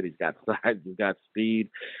tested. He's got size. He's got speed.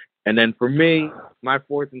 And then for me, my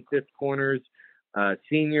 4th and 5th corners,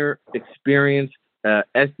 senior, experienced,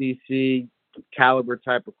 SEC caliber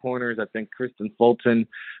type of corners. I think Kristen Fulton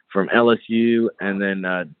from LSU and then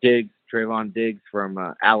Trayvon Diggs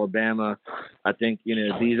from Alabama. I think,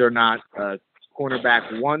 these are not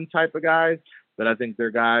cornerback 1 type of guys, but I think they're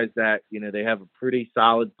guys that, they have a pretty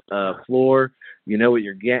solid floor. You know what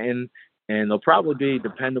you're getting, and they'll probably be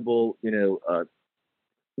dependable,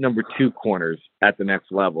 number 2 corners at the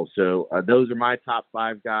next level. So those are my top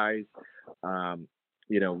 5 guys.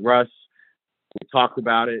 Russ, we talked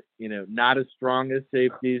about it, not as strong as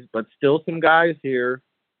safeties, but still some guys here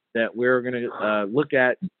that we're going to look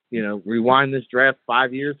at, rewind this draft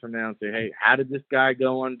 5 years from now and say, hey, how did this guy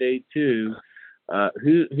go on day 2?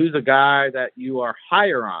 Who's a guy that you are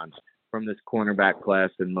higher on from this cornerback class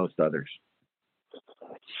than most others?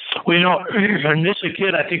 Well, and this is a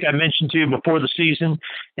kid I think I mentioned to you before the season,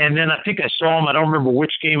 and then I think I saw him. I don't remember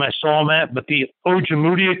which game I saw him at, but the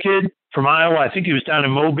Ojemudia kid from Iowa, I think he was down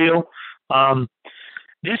in Mobile.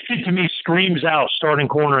 This kid to me screams out starting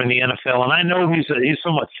corner in the NFL. And I know he's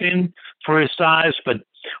somewhat thin for his size, but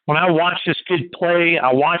when I watch this kid play,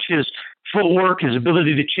 I watch his footwork, his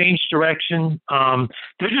ability to change direction.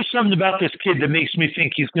 There's just something about this kid that makes me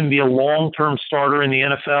think he's going to be a long-term starter in the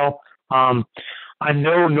NFL. I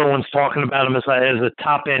know no one's talking about him as a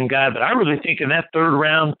top-end guy, but I really think in that third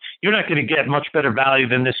round, you're not going to get much better value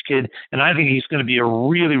than this kid, and I think he's going to be a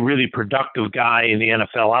really, really productive guy in the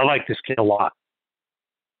NFL. I like this kid a lot.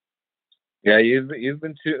 Yeah, you've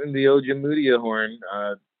been tooting the Ojemudia horn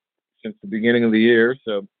since the beginning of the year.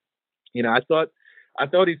 So, I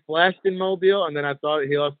thought he flashed in Mobile, and then I thought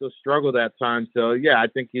he also struggled at times. So, yeah, I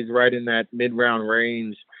think he's right in that mid-round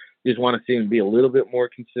range. You just want to see him be a little bit more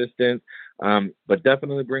consistent, but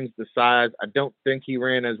definitely brings the size. I don't think he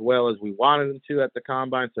ran as well as we wanted him to at the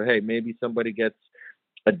Combine. So, hey, maybe somebody gets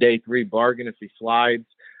a day 3 bargain if he slides.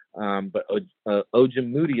 But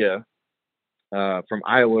Ojemudia from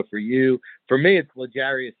Iowa for you. For me, it's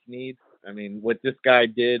L'Jarius Sneed. I mean, what this guy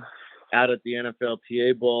did out at the NFL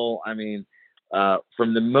TA Bowl,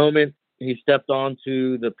 from the moment he stepped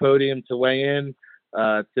onto the podium to weigh in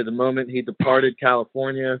to the moment he departed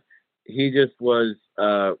California, he just was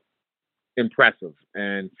impressive.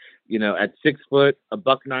 And, at 6 foot,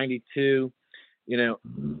 $192,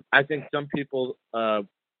 I think some people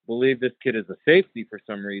believe this kid is a safety for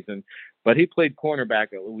some reason, but he played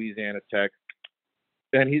cornerback at Louisiana Tech,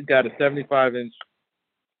 and he's got a 75-inch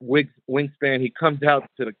wingspan. He comes out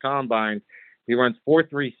to the Combine. He runs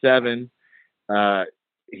 4.37.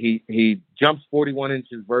 He jumps 41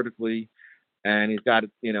 inches vertically, and he's got,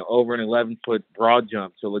 over an 11-foot broad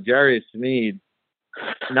jump. So L'Jarius Sneed,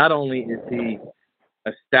 not only is he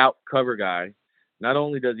a stout cover guy, not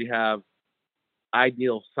only does he have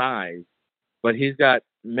ideal size, but he's got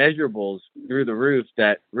measurables through the roof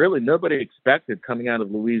that really nobody expected coming out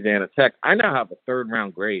of Louisiana Tech. I now have a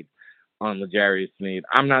 3rd-round grade on L'Jarius Sneed.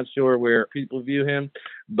 I'm not sure where people view him,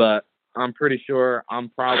 but I'm pretty sure I'm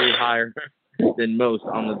probably higher than most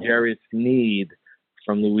on L'Jarius Sneed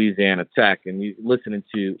from Louisiana Tech. And you listening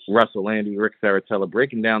to Russell Lande, Ric Serritella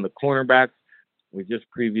breaking down the cornerbacks. We just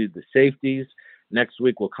previewed the safeties. Next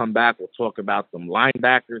week, we'll come back. We'll talk about some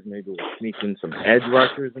linebackers. Maybe we'll sneak in some edge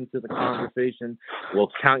rushers into the conversation.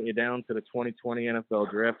 We'll count you down to the 2020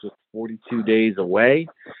 NFL Draft, just 42 days away.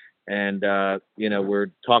 And,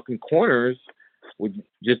 we're talking corners. We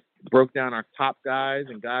just broke down our top guys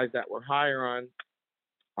and guys that were higher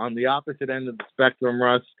on the opposite end of the spectrum,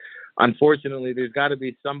 Russ. Unfortunately, there's got to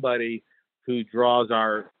be somebody who draws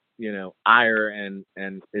our, ire and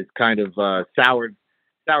is kind of sour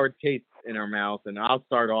taste in our mouth. And I'll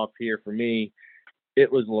start off here. For me,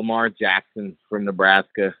 it was Lamar Jackson from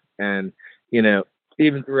Nebraska. And,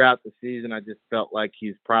 even throughout the season, I just felt like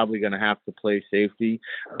he's probably going to have to play safety.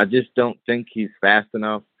 I just don't think he's fast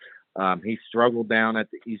enough. He struggled down at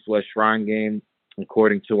the East-West Shrine game,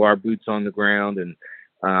 according to our boots on the ground. And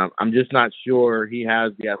I'm just not sure he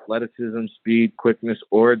has the athleticism, speed, quickness,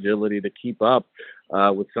 or agility to keep up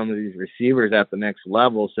with some of these receivers at the next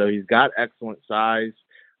level. So he's got excellent size.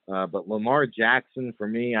 But Lamar Jackson, for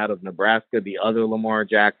me, out of Nebraska, the other Lamar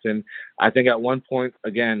Jackson, I think at one point,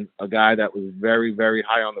 again, a guy that was very, very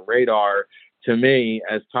high on the radar. To me,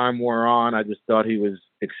 as time wore on, I just thought he was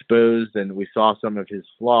exposed and we saw some of his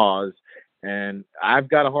flaws. And I've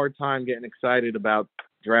got a hard time getting excited about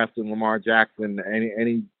drafting Lamar Jackson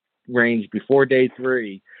any range before day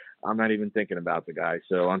 3. I'm not even thinking about the guy.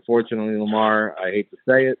 So, unfortunately, Lamar, I hate to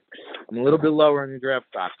say it, I'm a little bit lower on your draft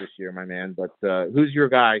stock this year, my man. But who's your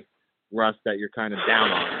guy, Russ, that you're kind of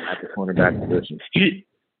down on at the cornerback position?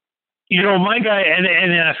 My guy, and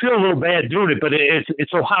I feel a little bad doing it, but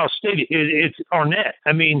it's Ohio State. It's Arnett.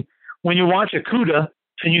 I mean, when you watch Akuda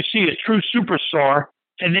and you see a true superstar,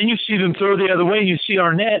 and then you see them throw the other way, and you see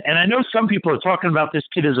Arnett. And I know some people are talking about this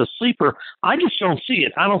kid as a sleeper. I just don't see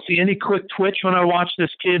it. I don't see any quick twitch when I watch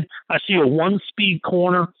this kid. I see a one-speed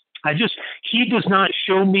corner. He does not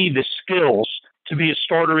show me the skills to be a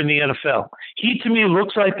starter in the NFL. He, to me,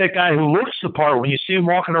 looks like that guy who looks the part when you see him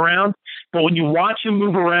walking around. But when you watch him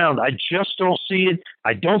move around, I just don't see it.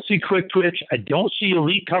 I don't see quick twitch. I don't see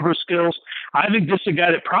elite cover skills. I think this is a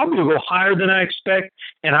guy that probably will go higher than I expect.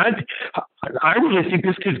 And I really think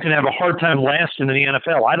this kid's going to have a hard time lasting in the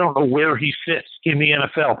NFL. I don't know where he fits in the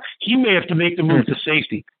NFL. He may have to make the move to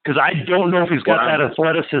safety because I don't know if he's got that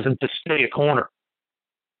athleticism to stay a corner.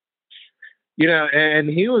 And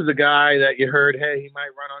he was a guy that you heard, hey, he might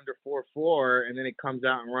run under 4.4, and then he comes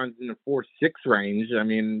out and runs in the 4.6 range. I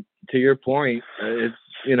mean, to your point, it's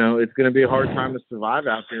going to be a hard time to survive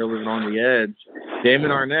out there living on the edge.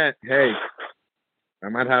 Damon Arnett, hey, I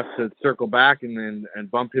might have to circle back and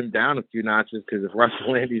bump him down a few notches, because if Russ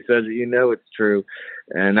Lande says it, it's true.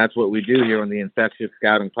 And that's what we do here on the Infectious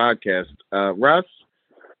Scouting Podcast. Russ,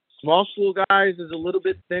 small school guys is a little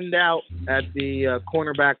bit thinned out at the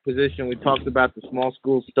cornerback position. We talked about the small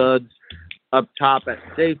school studs up top at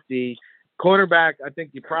safety. Cornerback, I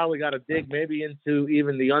think you probably got to dig maybe into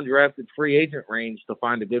even the undrafted free agent range to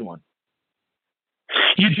find a good one.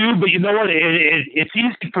 You do, but you know what? It's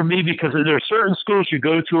easy for me because there are certain schools you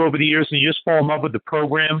go to over the years and you just fall in love with the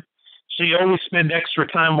program. So you always spend extra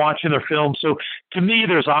time watching their film. So to me,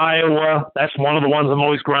 there's Iowa. That's one of the ones I'm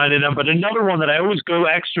always grinding on. But another one that I always go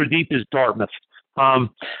extra deep is Dartmouth. I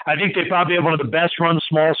think they probably have one of the best run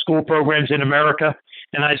small school programs in America.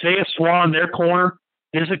 And Isaiah Swan, their corner,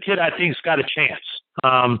 is a kid I think's got a chance.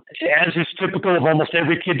 As is typical of almost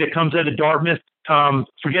every kid that comes out of Dartmouth,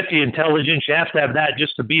 forget the intelligence. You have to have that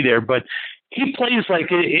just to be there. But he plays like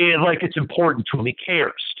it's important to him. He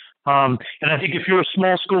cares. And I think if you're a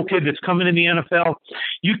small school kid that's coming in the NFL,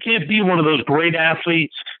 you can't be one of those great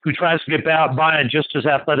athletes who tries to get by on just his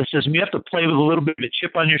athleticism. You have to play with a little bit of a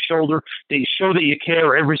chip on your shoulder, that you show that you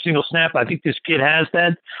care every single snap. I think this kid has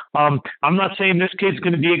that. I'm not saying this kid's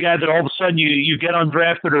going to be a guy that all of a sudden you get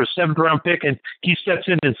undrafted or a 7th-round pick and he steps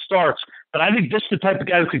in and starts. But I think this is the type of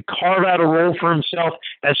guy who could carve out a role for himself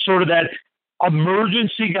as sort of that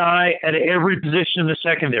emergency guy at every position in the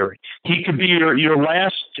secondary. He could be your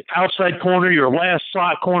last outside corner, your last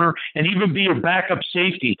slot corner, and even be your backup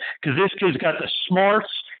safety, because this kid's got the smarts.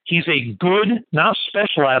 He's a good, not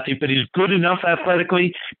special athlete, but he's good enough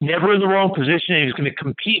athletically, never in the wrong position, and he's going to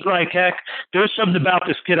compete like heck. There's something about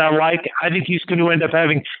this kid I like. I think he's going to end up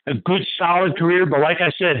having a good, solid career, but like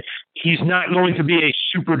I said, he's not going to be a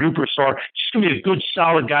super-duper star. He's going to be a good,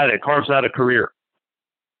 solid guy that carves out a career.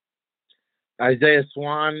 Isaiah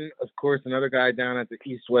Swan, of course, another guy down at the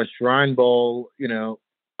East-West Shrine Bowl.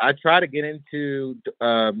 I try to get into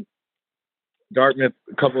Dartmouth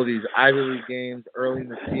a couple of these Ivy League games early in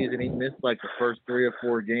the season. He missed like the first 3 or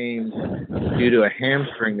 4 games due to a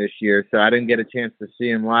hamstring this year, so I didn't get a chance to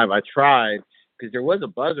see him live. I tried because there was a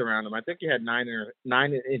buzz around him. I think he had 9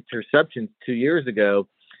 interceptions 2 years ago.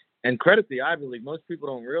 And credit the Ivy League. Most people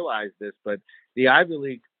don't realize this, but the Ivy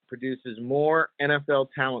League produces more NFL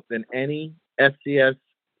talent than any FCS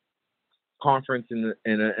conference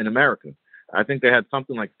in America. I think they had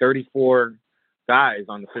something like 34 guys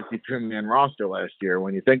on the 53-man roster last year.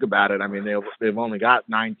 When you think about it, I mean, they've only got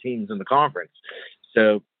 9 teams in the conference.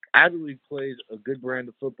 So Ivy League plays a good brand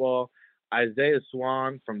of football. Isaiah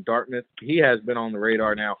Swan from Dartmouth, he has been on the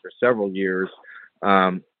radar now for several years.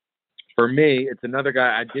 For me, it's another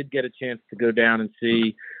guy I did get a chance to go down and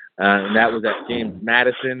see, and that was at James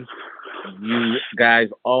Madison. You guys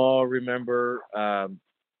all remember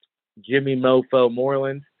Jimmy Mofo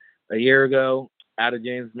Moreland a year ago out of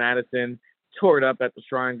James Madison, tore it up at the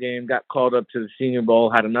Shrine game, got called up to the Senior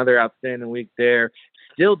Bowl, had another outstanding week there,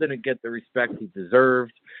 still didn't get the respect he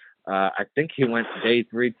deserved. I think he went day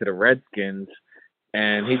 3 to the Redskins,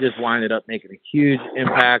 and he just winded up making a huge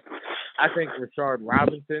impact. I think Rashard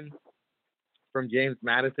Robinson from James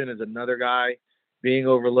Madison is another guy being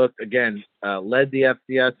overlooked. Again, led the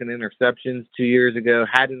FCS in interceptions 2 years ago,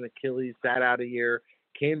 had an Achilles, sat out a year,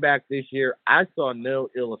 came back this year. I saw no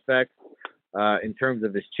ill effects in terms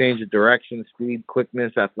of his change of direction, speed,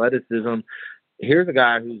 quickness, athleticism. Here's a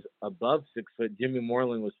guy who's above 6 foot. Jimmy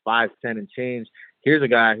Moreland was 5'10" and change. Here's a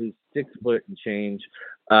guy who's 6 foot and change.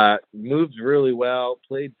 Moves really well,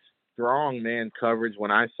 played strong man coverage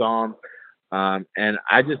when I saw him. And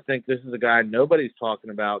I just think this is a guy nobody's talking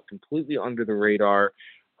about, completely under the radar.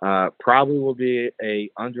 Probably will be a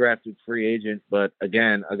undrafted free agent, but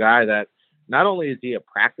again, a guy that not only is he a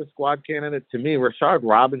practice squad candidate, to me, Rashard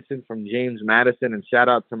Robinson from James Madison, and shout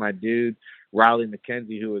out to my dude, Riley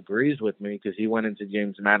McKenzie, who agrees with me because he went into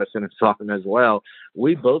James Madison and saw him as well.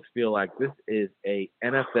 We both feel like this is a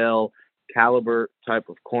NFL caliber type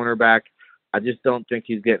of cornerback. I just don't think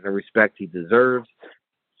he's getting the respect he deserves.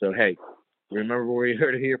 So, hey, remember where you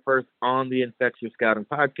heard it here first on the Infectious Scouting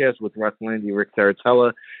Podcast with Russ Lande, Ric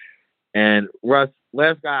Serritella. And Russ,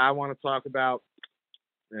 last guy I want to talk about,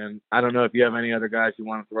 and I don't know if you have any other guys you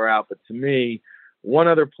want to throw out, but to me, one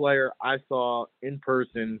other player I saw in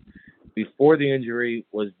person before the injury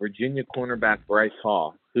was Virginia cornerback Bryce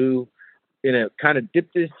Hall, who, kind of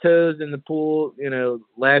dipped his toes in the pool,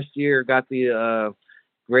 last year, got the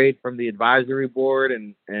grade from the advisory board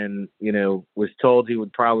and was told he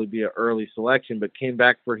would probably be an early selection, but came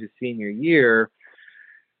back for his senior year.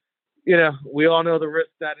 We all know the risk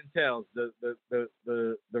that entails.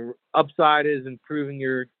 The upside is improving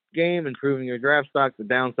your game, improving your draft stock. The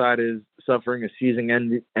downside is suffering a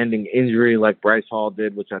season-ending injury like Bryce Hall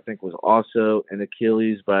did, which I think was also an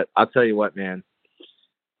Achilles. But I'll tell you what, man,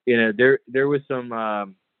 there was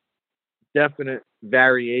some definite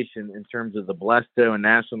variation in terms of the Blesto and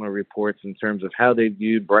National reports in terms of how they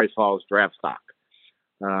viewed Bryce Hall's draft stock.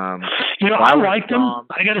 I liked him.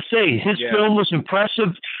 I got to say, his film was impressive.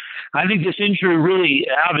 I think this injury really,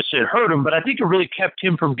 obviously, it hurt him, but I think it really kept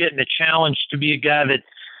him from getting a challenge to be a guy that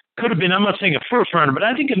could have been, I'm not saying a first rounder, but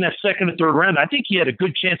I think in that second or third round, I think he had a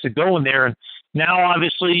good chance of going there. And now,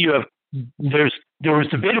 obviously, there was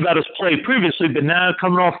debate about his play previously, but now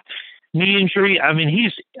coming off knee injury, I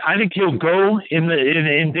mean, I think he'll go in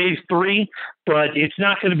day 3, but it's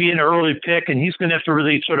not going to be an early pick, and he's going to have to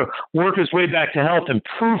really sort of work his way back to health and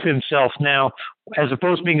prove himself now, as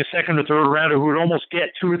opposed to being a second or third rounder who would almost get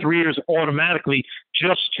 2 or 3 years automatically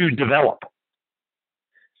just to develop.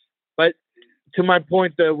 But to my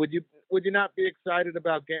point, though, would you not be excited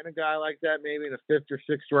about getting a guy like that maybe in the 5th or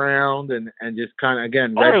 6th round and just kind of,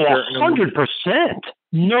 again, 100%.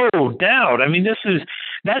 No doubt. I mean,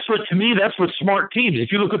 that's what smart teams.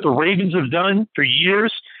 If you look at the Ravens have done for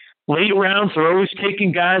years, late rounds, they're always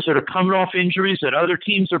taking guys that are coming off injuries that other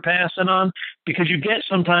teams are passing on, because you get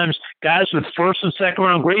sometimes guys with 1st and 2nd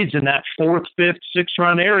round grades in that 4th, 5th, 6th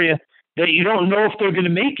round area that you don't know if they're going to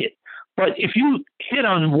make it. But if you hit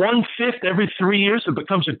on 1/5 every 3 years, it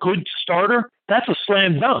becomes a good starter. That's a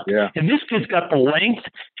slam dunk. Yeah. And this kid's got the length,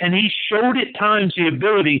 and he showed at times the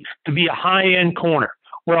ability to be a high-end corner.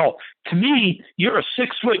 Well, to me, you're a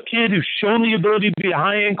 6-foot kid who's shown the ability to be a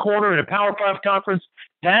high-end corner in a Power 5 conference.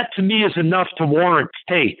 That, to me, is enough to warrant,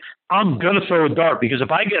 hey, I'm going to throw a dart, because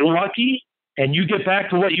if I get lucky and you get back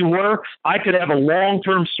to what you were, I could have a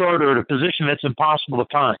long-term starter at a position that's impossible to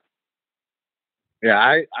find. Yeah,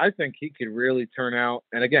 I think he could really turn out.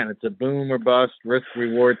 And again, it's a boom or bust, risk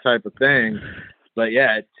reward type of thing. But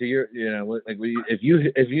yeah, to your, if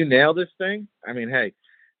you nail this thing, I mean, hey,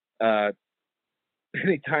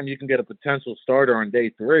 anytime you can get a potential starter on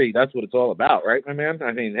day 3, that's what it's all about, right, my man?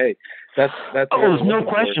 I mean, hey, that's. Oh, there's no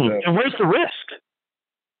question. And where's the risk?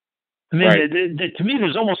 I mean, right. To me,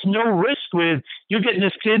 there's almost no risk with you're getting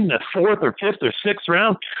this kid in the 4th or 5th or 6th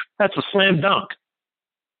round. That's a slam dunk.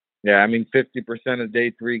 Yeah, I mean, 50% of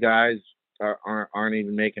day 3 guys aren't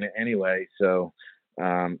even making it anyway. So,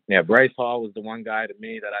 Bryce Hall was the one guy to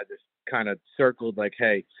me that I just kind of circled like,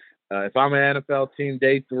 hey, if I'm an NFL team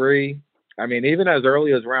day 3, I mean, even as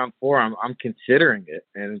early as round 4, I'm considering it.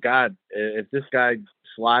 And God, if this guy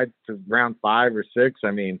slides to round 5 or 6,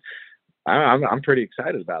 I mean, I'm pretty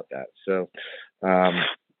excited about that. So,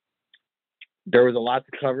 there was a lot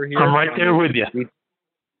to cover here. I'm right there with you.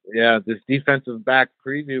 Yeah, this defensive back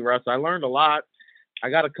preview, Russ, I learned a lot. I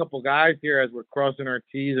got a couple guys here as we're crossing our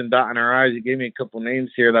T's and dotting our I's. You gave me a couple names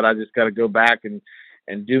here that I just got to go back and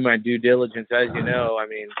do my due diligence. As you know, I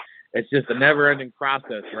mean, it's just a never-ending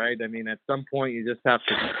process, right? I mean, at some point you just have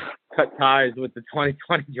to cut ties with the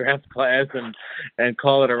 2020 draft class and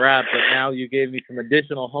call it a wrap. But now you gave me some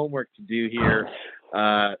additional homework to do here.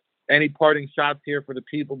 Any parting shots here for the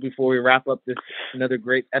people before we wrap up this another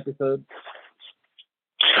great episode?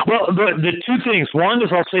 Well, the 2 things. One is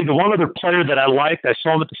I'll say the one other player that I liked, I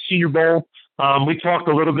saw him at the Senior Bowl. We talked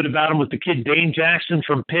a little bit about him with the kid Dane Jackson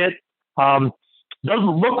from Pitt. Doesn't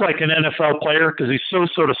look like an NFL player because he's so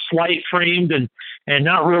sort of slight-framed and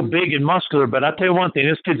not real big and muscular. But I'll tell you one thing,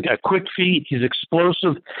 this kid's got quick feet. He's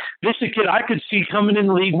explosive. This is a kid I could see coming in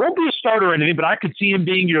the league. Won't be a starter or anything, but I could see him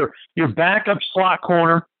being your backup slot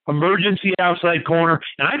corner, emergency outside corner,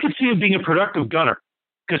 and I could see him being a productive gunner.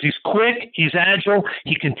 Because he's quick, he's agile,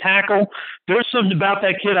 he can tackle. There's something about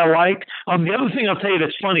that kid I like. The other thing I'll tell you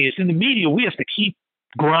that's funny is in the media, we have to keep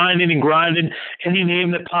grinding. Any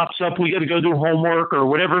name that pops up, we got to go do homework or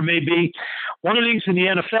whatever it may be. One of the things in the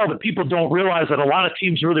NFL that people don't realize that a lot of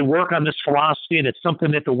teams really work on this philosophy, and it's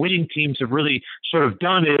something that the winning teams have really sort of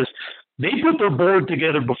done, is they put their board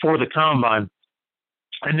together before the combine.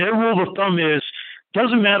 And their rule of thumb is,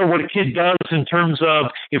 doesn't matter what a kid does in terms of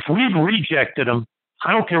if we've rejected him,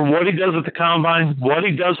 I don't care what he does at the combine, what he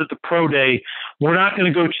does at the pro day. We're not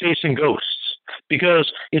going to go chasing ghosts,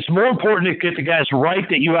 because it's more important to get the guys right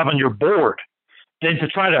that you have on your board than to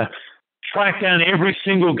try to track down every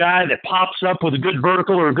single guy that pops up with a good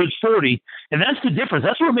vertical or a good 40. And that's the difference.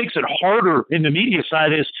 That's what makes it harder in the media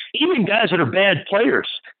side is even guys that are bad players,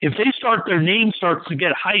 if their name starts to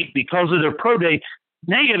get hyped because of their pro day,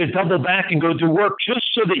 now you got to double back and go do work just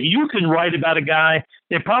so that you can write about a guy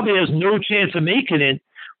that probably has no chance of making it,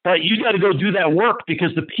 but you got to go do that work because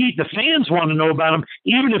the fans want to know about him,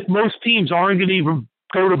 even if most teams aren't going to even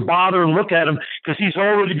go to bother and look at him because he's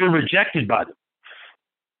already been rejected by them.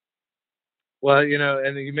 Well,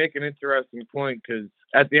 and you make an interesting point because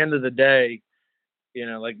at the end of the day,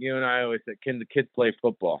 like you and I always said, can the kids play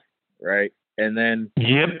football, right? And then,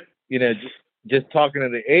 Yep. Just talking to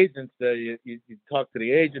the agents, you talk to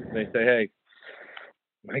the agents and they say, hey,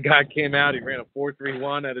 my guy came out, he ran a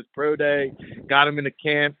 4.31 at his pro day, got him into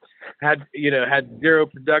camp, had zero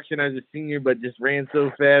production as a senior, but just ran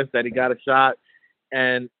so fast that he got a shot.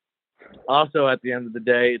 And also at the end of the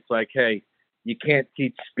day, it's like, hey, you can't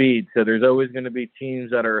teach speed. So there's always going to be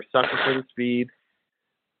teams that are a sucker for the speed.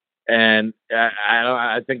 And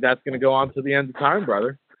I think that's going to go on to the end of time,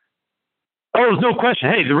 brother. Oh, there's no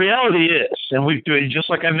question. Hey, the reality is, and just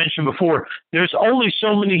like I mentioned before, there's only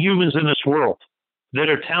so many humans in this world that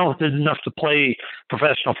are talented enough to play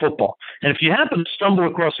professional football. And if you happen to stumble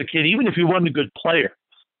across a kid, even if he wasn't a good player,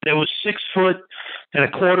 that was 6 foot and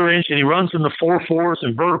a quarter inch and he runs in the 4.4s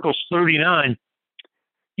and verticals 39,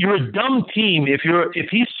 you're a dumb team. If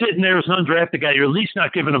he's sitting there as an undrafted guy, you're at least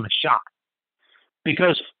not giving him a shot.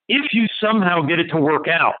 Because if you somehow get it to work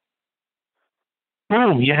out,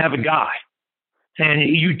 boom, you have a guy. And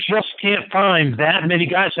you just can't find that many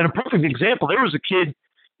guys. And a perfect example, there was a kid,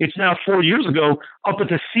 it's now 4 years ago, up at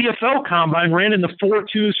the CFL Combine, ran in the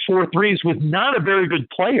 4.2s, 4.3s with not a very good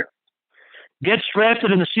player. Gets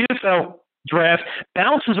drafted in the CFL draft,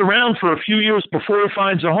 bounces around for a few years before he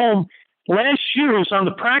finds a home. Last year, he was on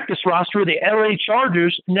the practice roster of the LA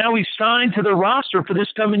Chargers. Now he's signed to the roster for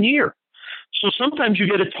this coming year. So sometimes you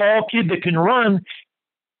get a tall kid that can run.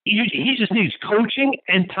 He just needs coaching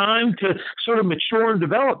and time to sort of mature and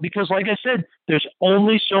develop because, like I said, there's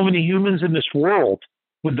only so many humans in this world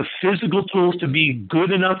with the physical tools to be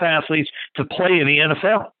good enough athletes to play in the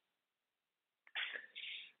NFL.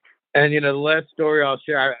 And, the last story I'll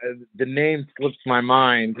share, the name slips my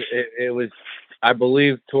mind. It was, I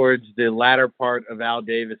believe, towards the latter part of Al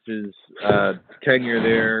Davis's tenure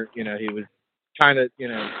there. He was kind of,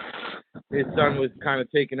 his son was kind of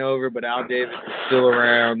taking over, but Al Davis was still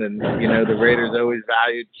around, and the Raiders always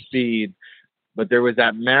valued speed. But there was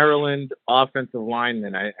that Maryland offensive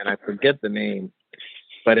lineman, and I forget the name,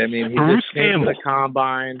 but I mean he just came to the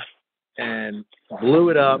combine and blew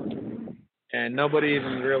it up, and nobody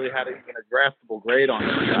even really had even a draftable grade on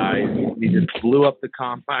this guy. He just blew up the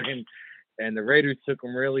combine, and the Raiders took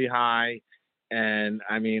him really high. And,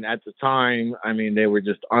 I mean, at the time, they were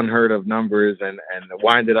just unheard of numbers and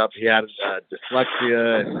winded up, he had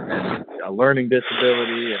dyslexia and a learning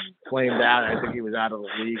disability and flamed out. I think he was out of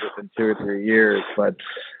the league within 2 or 3 years. But,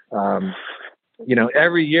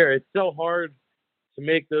 every year it's so hard to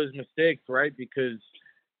make those mistakes, right? Because,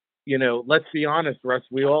 let's be honest, Russ,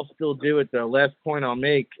 we all still do it. The last point I'll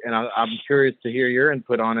make, and I'm curious to hear your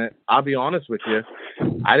input on it. I'll be honest with you.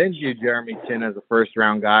 I didn't view Jeremy Chin as a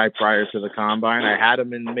first-round guy prior to the Combine. I had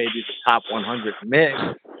him in maybe the top 100 mix.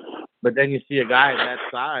 But then you see a guy that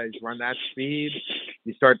size run that speed.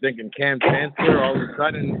 You start thinking Cam Chancellor. All of a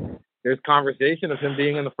sudden, there's conversation of him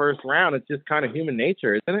being in the first round. It's just kind of human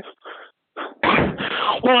nature, isn't it?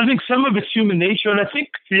 Well, I think some of it's human nature, and I think,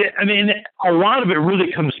 a lot of it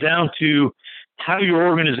really comes down to how your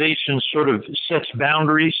organization sort of sets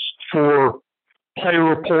boundaries for player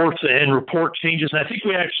reports and report changes. And I think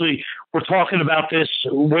we actually were talking about this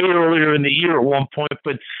way earlier in the year at one point,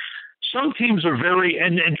 but some teams are very,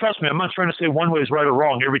 and trust me, I'm not trying to say one way is right or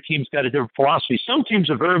wrong. Every team's got a different philosophy. Some teams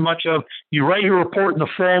are very much of, you write your report in the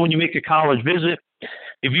fall when you make a college visit.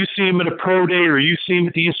 If you see him at a pro day or you see him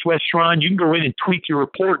at the East-West Shrine, you can go in and tweak your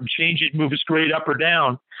report and change it, move his grade up or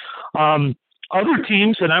down. Other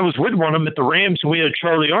teams, and I was with one of them at the Rams, and we had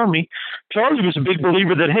Charlie Army. Charlie was a big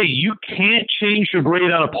believer that, hey, you can't change your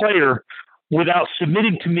grade on a player without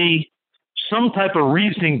submitting to me some type of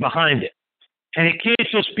reasoning behind it. And it can't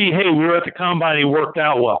just be, hey, we were at the Combine, he worked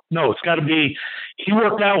out well. No, it's got to be, he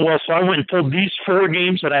worked out well, so I went and pulled these 4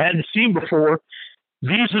 games that I hadn't seen before.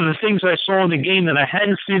 These are the things I saw in the game that I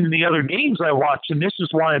hadn't seen in the other games I watched, and this is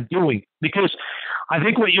why I'm doing it. Because I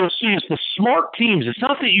think what you'll see is the smart teams, it's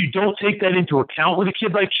not that you don't take that into account with a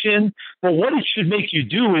kid like Chin, but what it should make you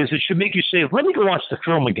do is it should make you say, let me go watch the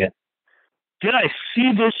film again. Did I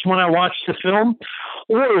see this when I watched the film?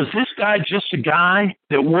 Or is this guy just a guy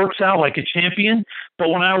that works out like a champion, but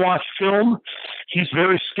when I watch film, he's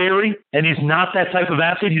very scary, and he's not that type of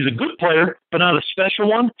athlete. He's a good player, but not a special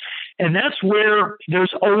one. And that's where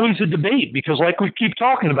there's always a debate, because like we keep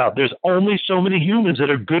talking about, there's only so many humans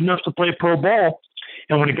that are good enough to play pro ball.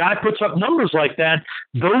 And when a guy puts up numbers like that,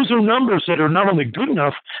 those are numbers that are not only good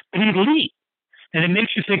enough, but elite. And it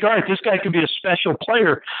makes you think, all right, this guy could be a special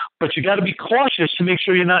player, but you got to be cautious to make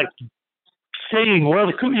sure you're not saying, well,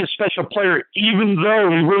 it could be a special player, even though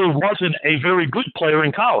he really wasn't a very good player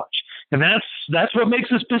in college. And that's what makes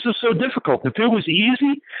this business so difficult. If it was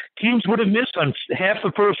easy, teams would have missed on half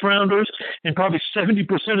the first rounders and probably 70%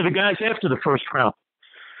 of the guys after the first round.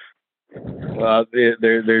 Well,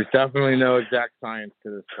 there's definitely no exact science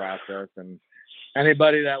to this process, and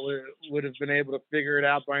anybody that would have been able to figure it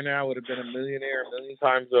out by now would have been a millionaire a million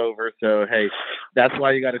times over. So, hey, that's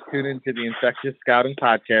why you got to tune into the Infectious Scouting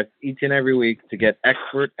Podcast each and every week to get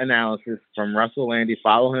expert analysis from Russell Lande.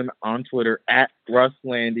 Follow him on Twitter at Russ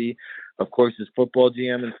Lande. Of course, his football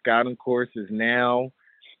GM and scouting course is now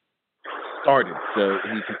started. So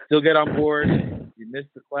you can still get on board. You missed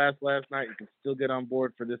the class last night. You can still get on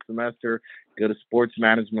board for this semester. Go to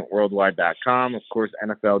sportsmanagementworldwide.com. Of course,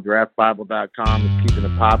 NFLDraftBible.com is keeping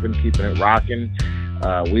it popping, keeping it rocking.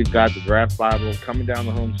 We've got the Draft Bible coming down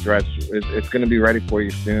the home stretch. It's going to be ready for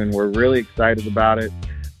you soon. We're really excited about it.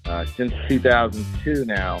 Since 2002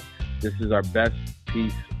 now, this is our best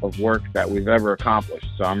piece of work that we've ever accomplished.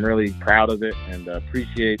 So I'm really proud of it and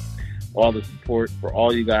appreciate all the support for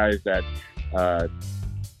all you guys that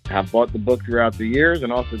have bought the book throughout the years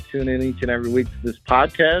and also tune in each and every week to this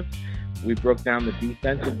podcast. We broke down the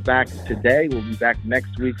defensive backs today. We'll be back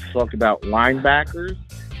next week to talk about linebackers.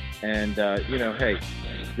 And, hey,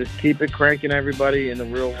 just keep it cranking, everybody, in the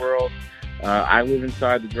real world. I live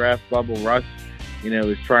inside the draft bubble. Russ,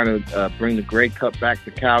 is trying to bring the Grey Cup back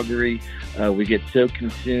to Calgary. We get so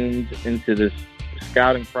consumed into this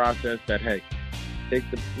scouting process that, hey, take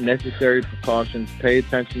the necessary precautions, pay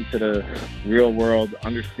attention to the real world,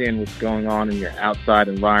 understand what's going on in your outside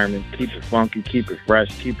environment, keep it funky, keep it fresh,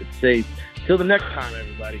 keep it safe. Till the next time,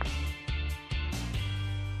 everybody.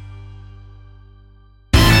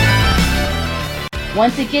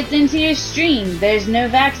 Once it gets into your stream, there's no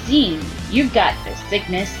vaccine. You've got the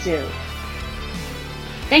sickness too.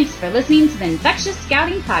 Thanks for listening to the Infectious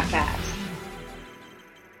Scouting Podcast.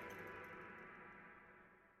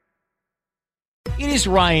 It is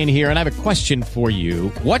Ryan here, and I have a question for you.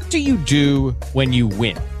 What do you do when you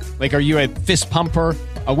win? Like, are you a fist pumper,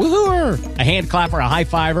 a woohooer, a hand clapper, a high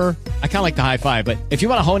fiver? I kind of like the high five, but if you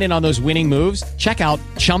want to hone in on those winning moves, check out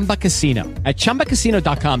Chumba Casino. At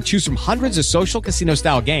ChumbaCasino.com, choose from hundreds of social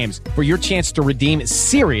casino-style games for your chance to redeem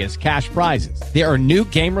serious cash prizes. There are new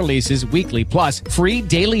game releases weekly, plus free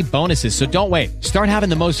daily bonuses, so don't wait. Start having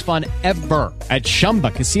the most fun ever at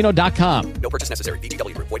ChumbaCasino.com. No purchase necessary.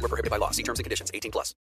 VGW Group. Void where prohibited by law. See terms and conditions. 18+.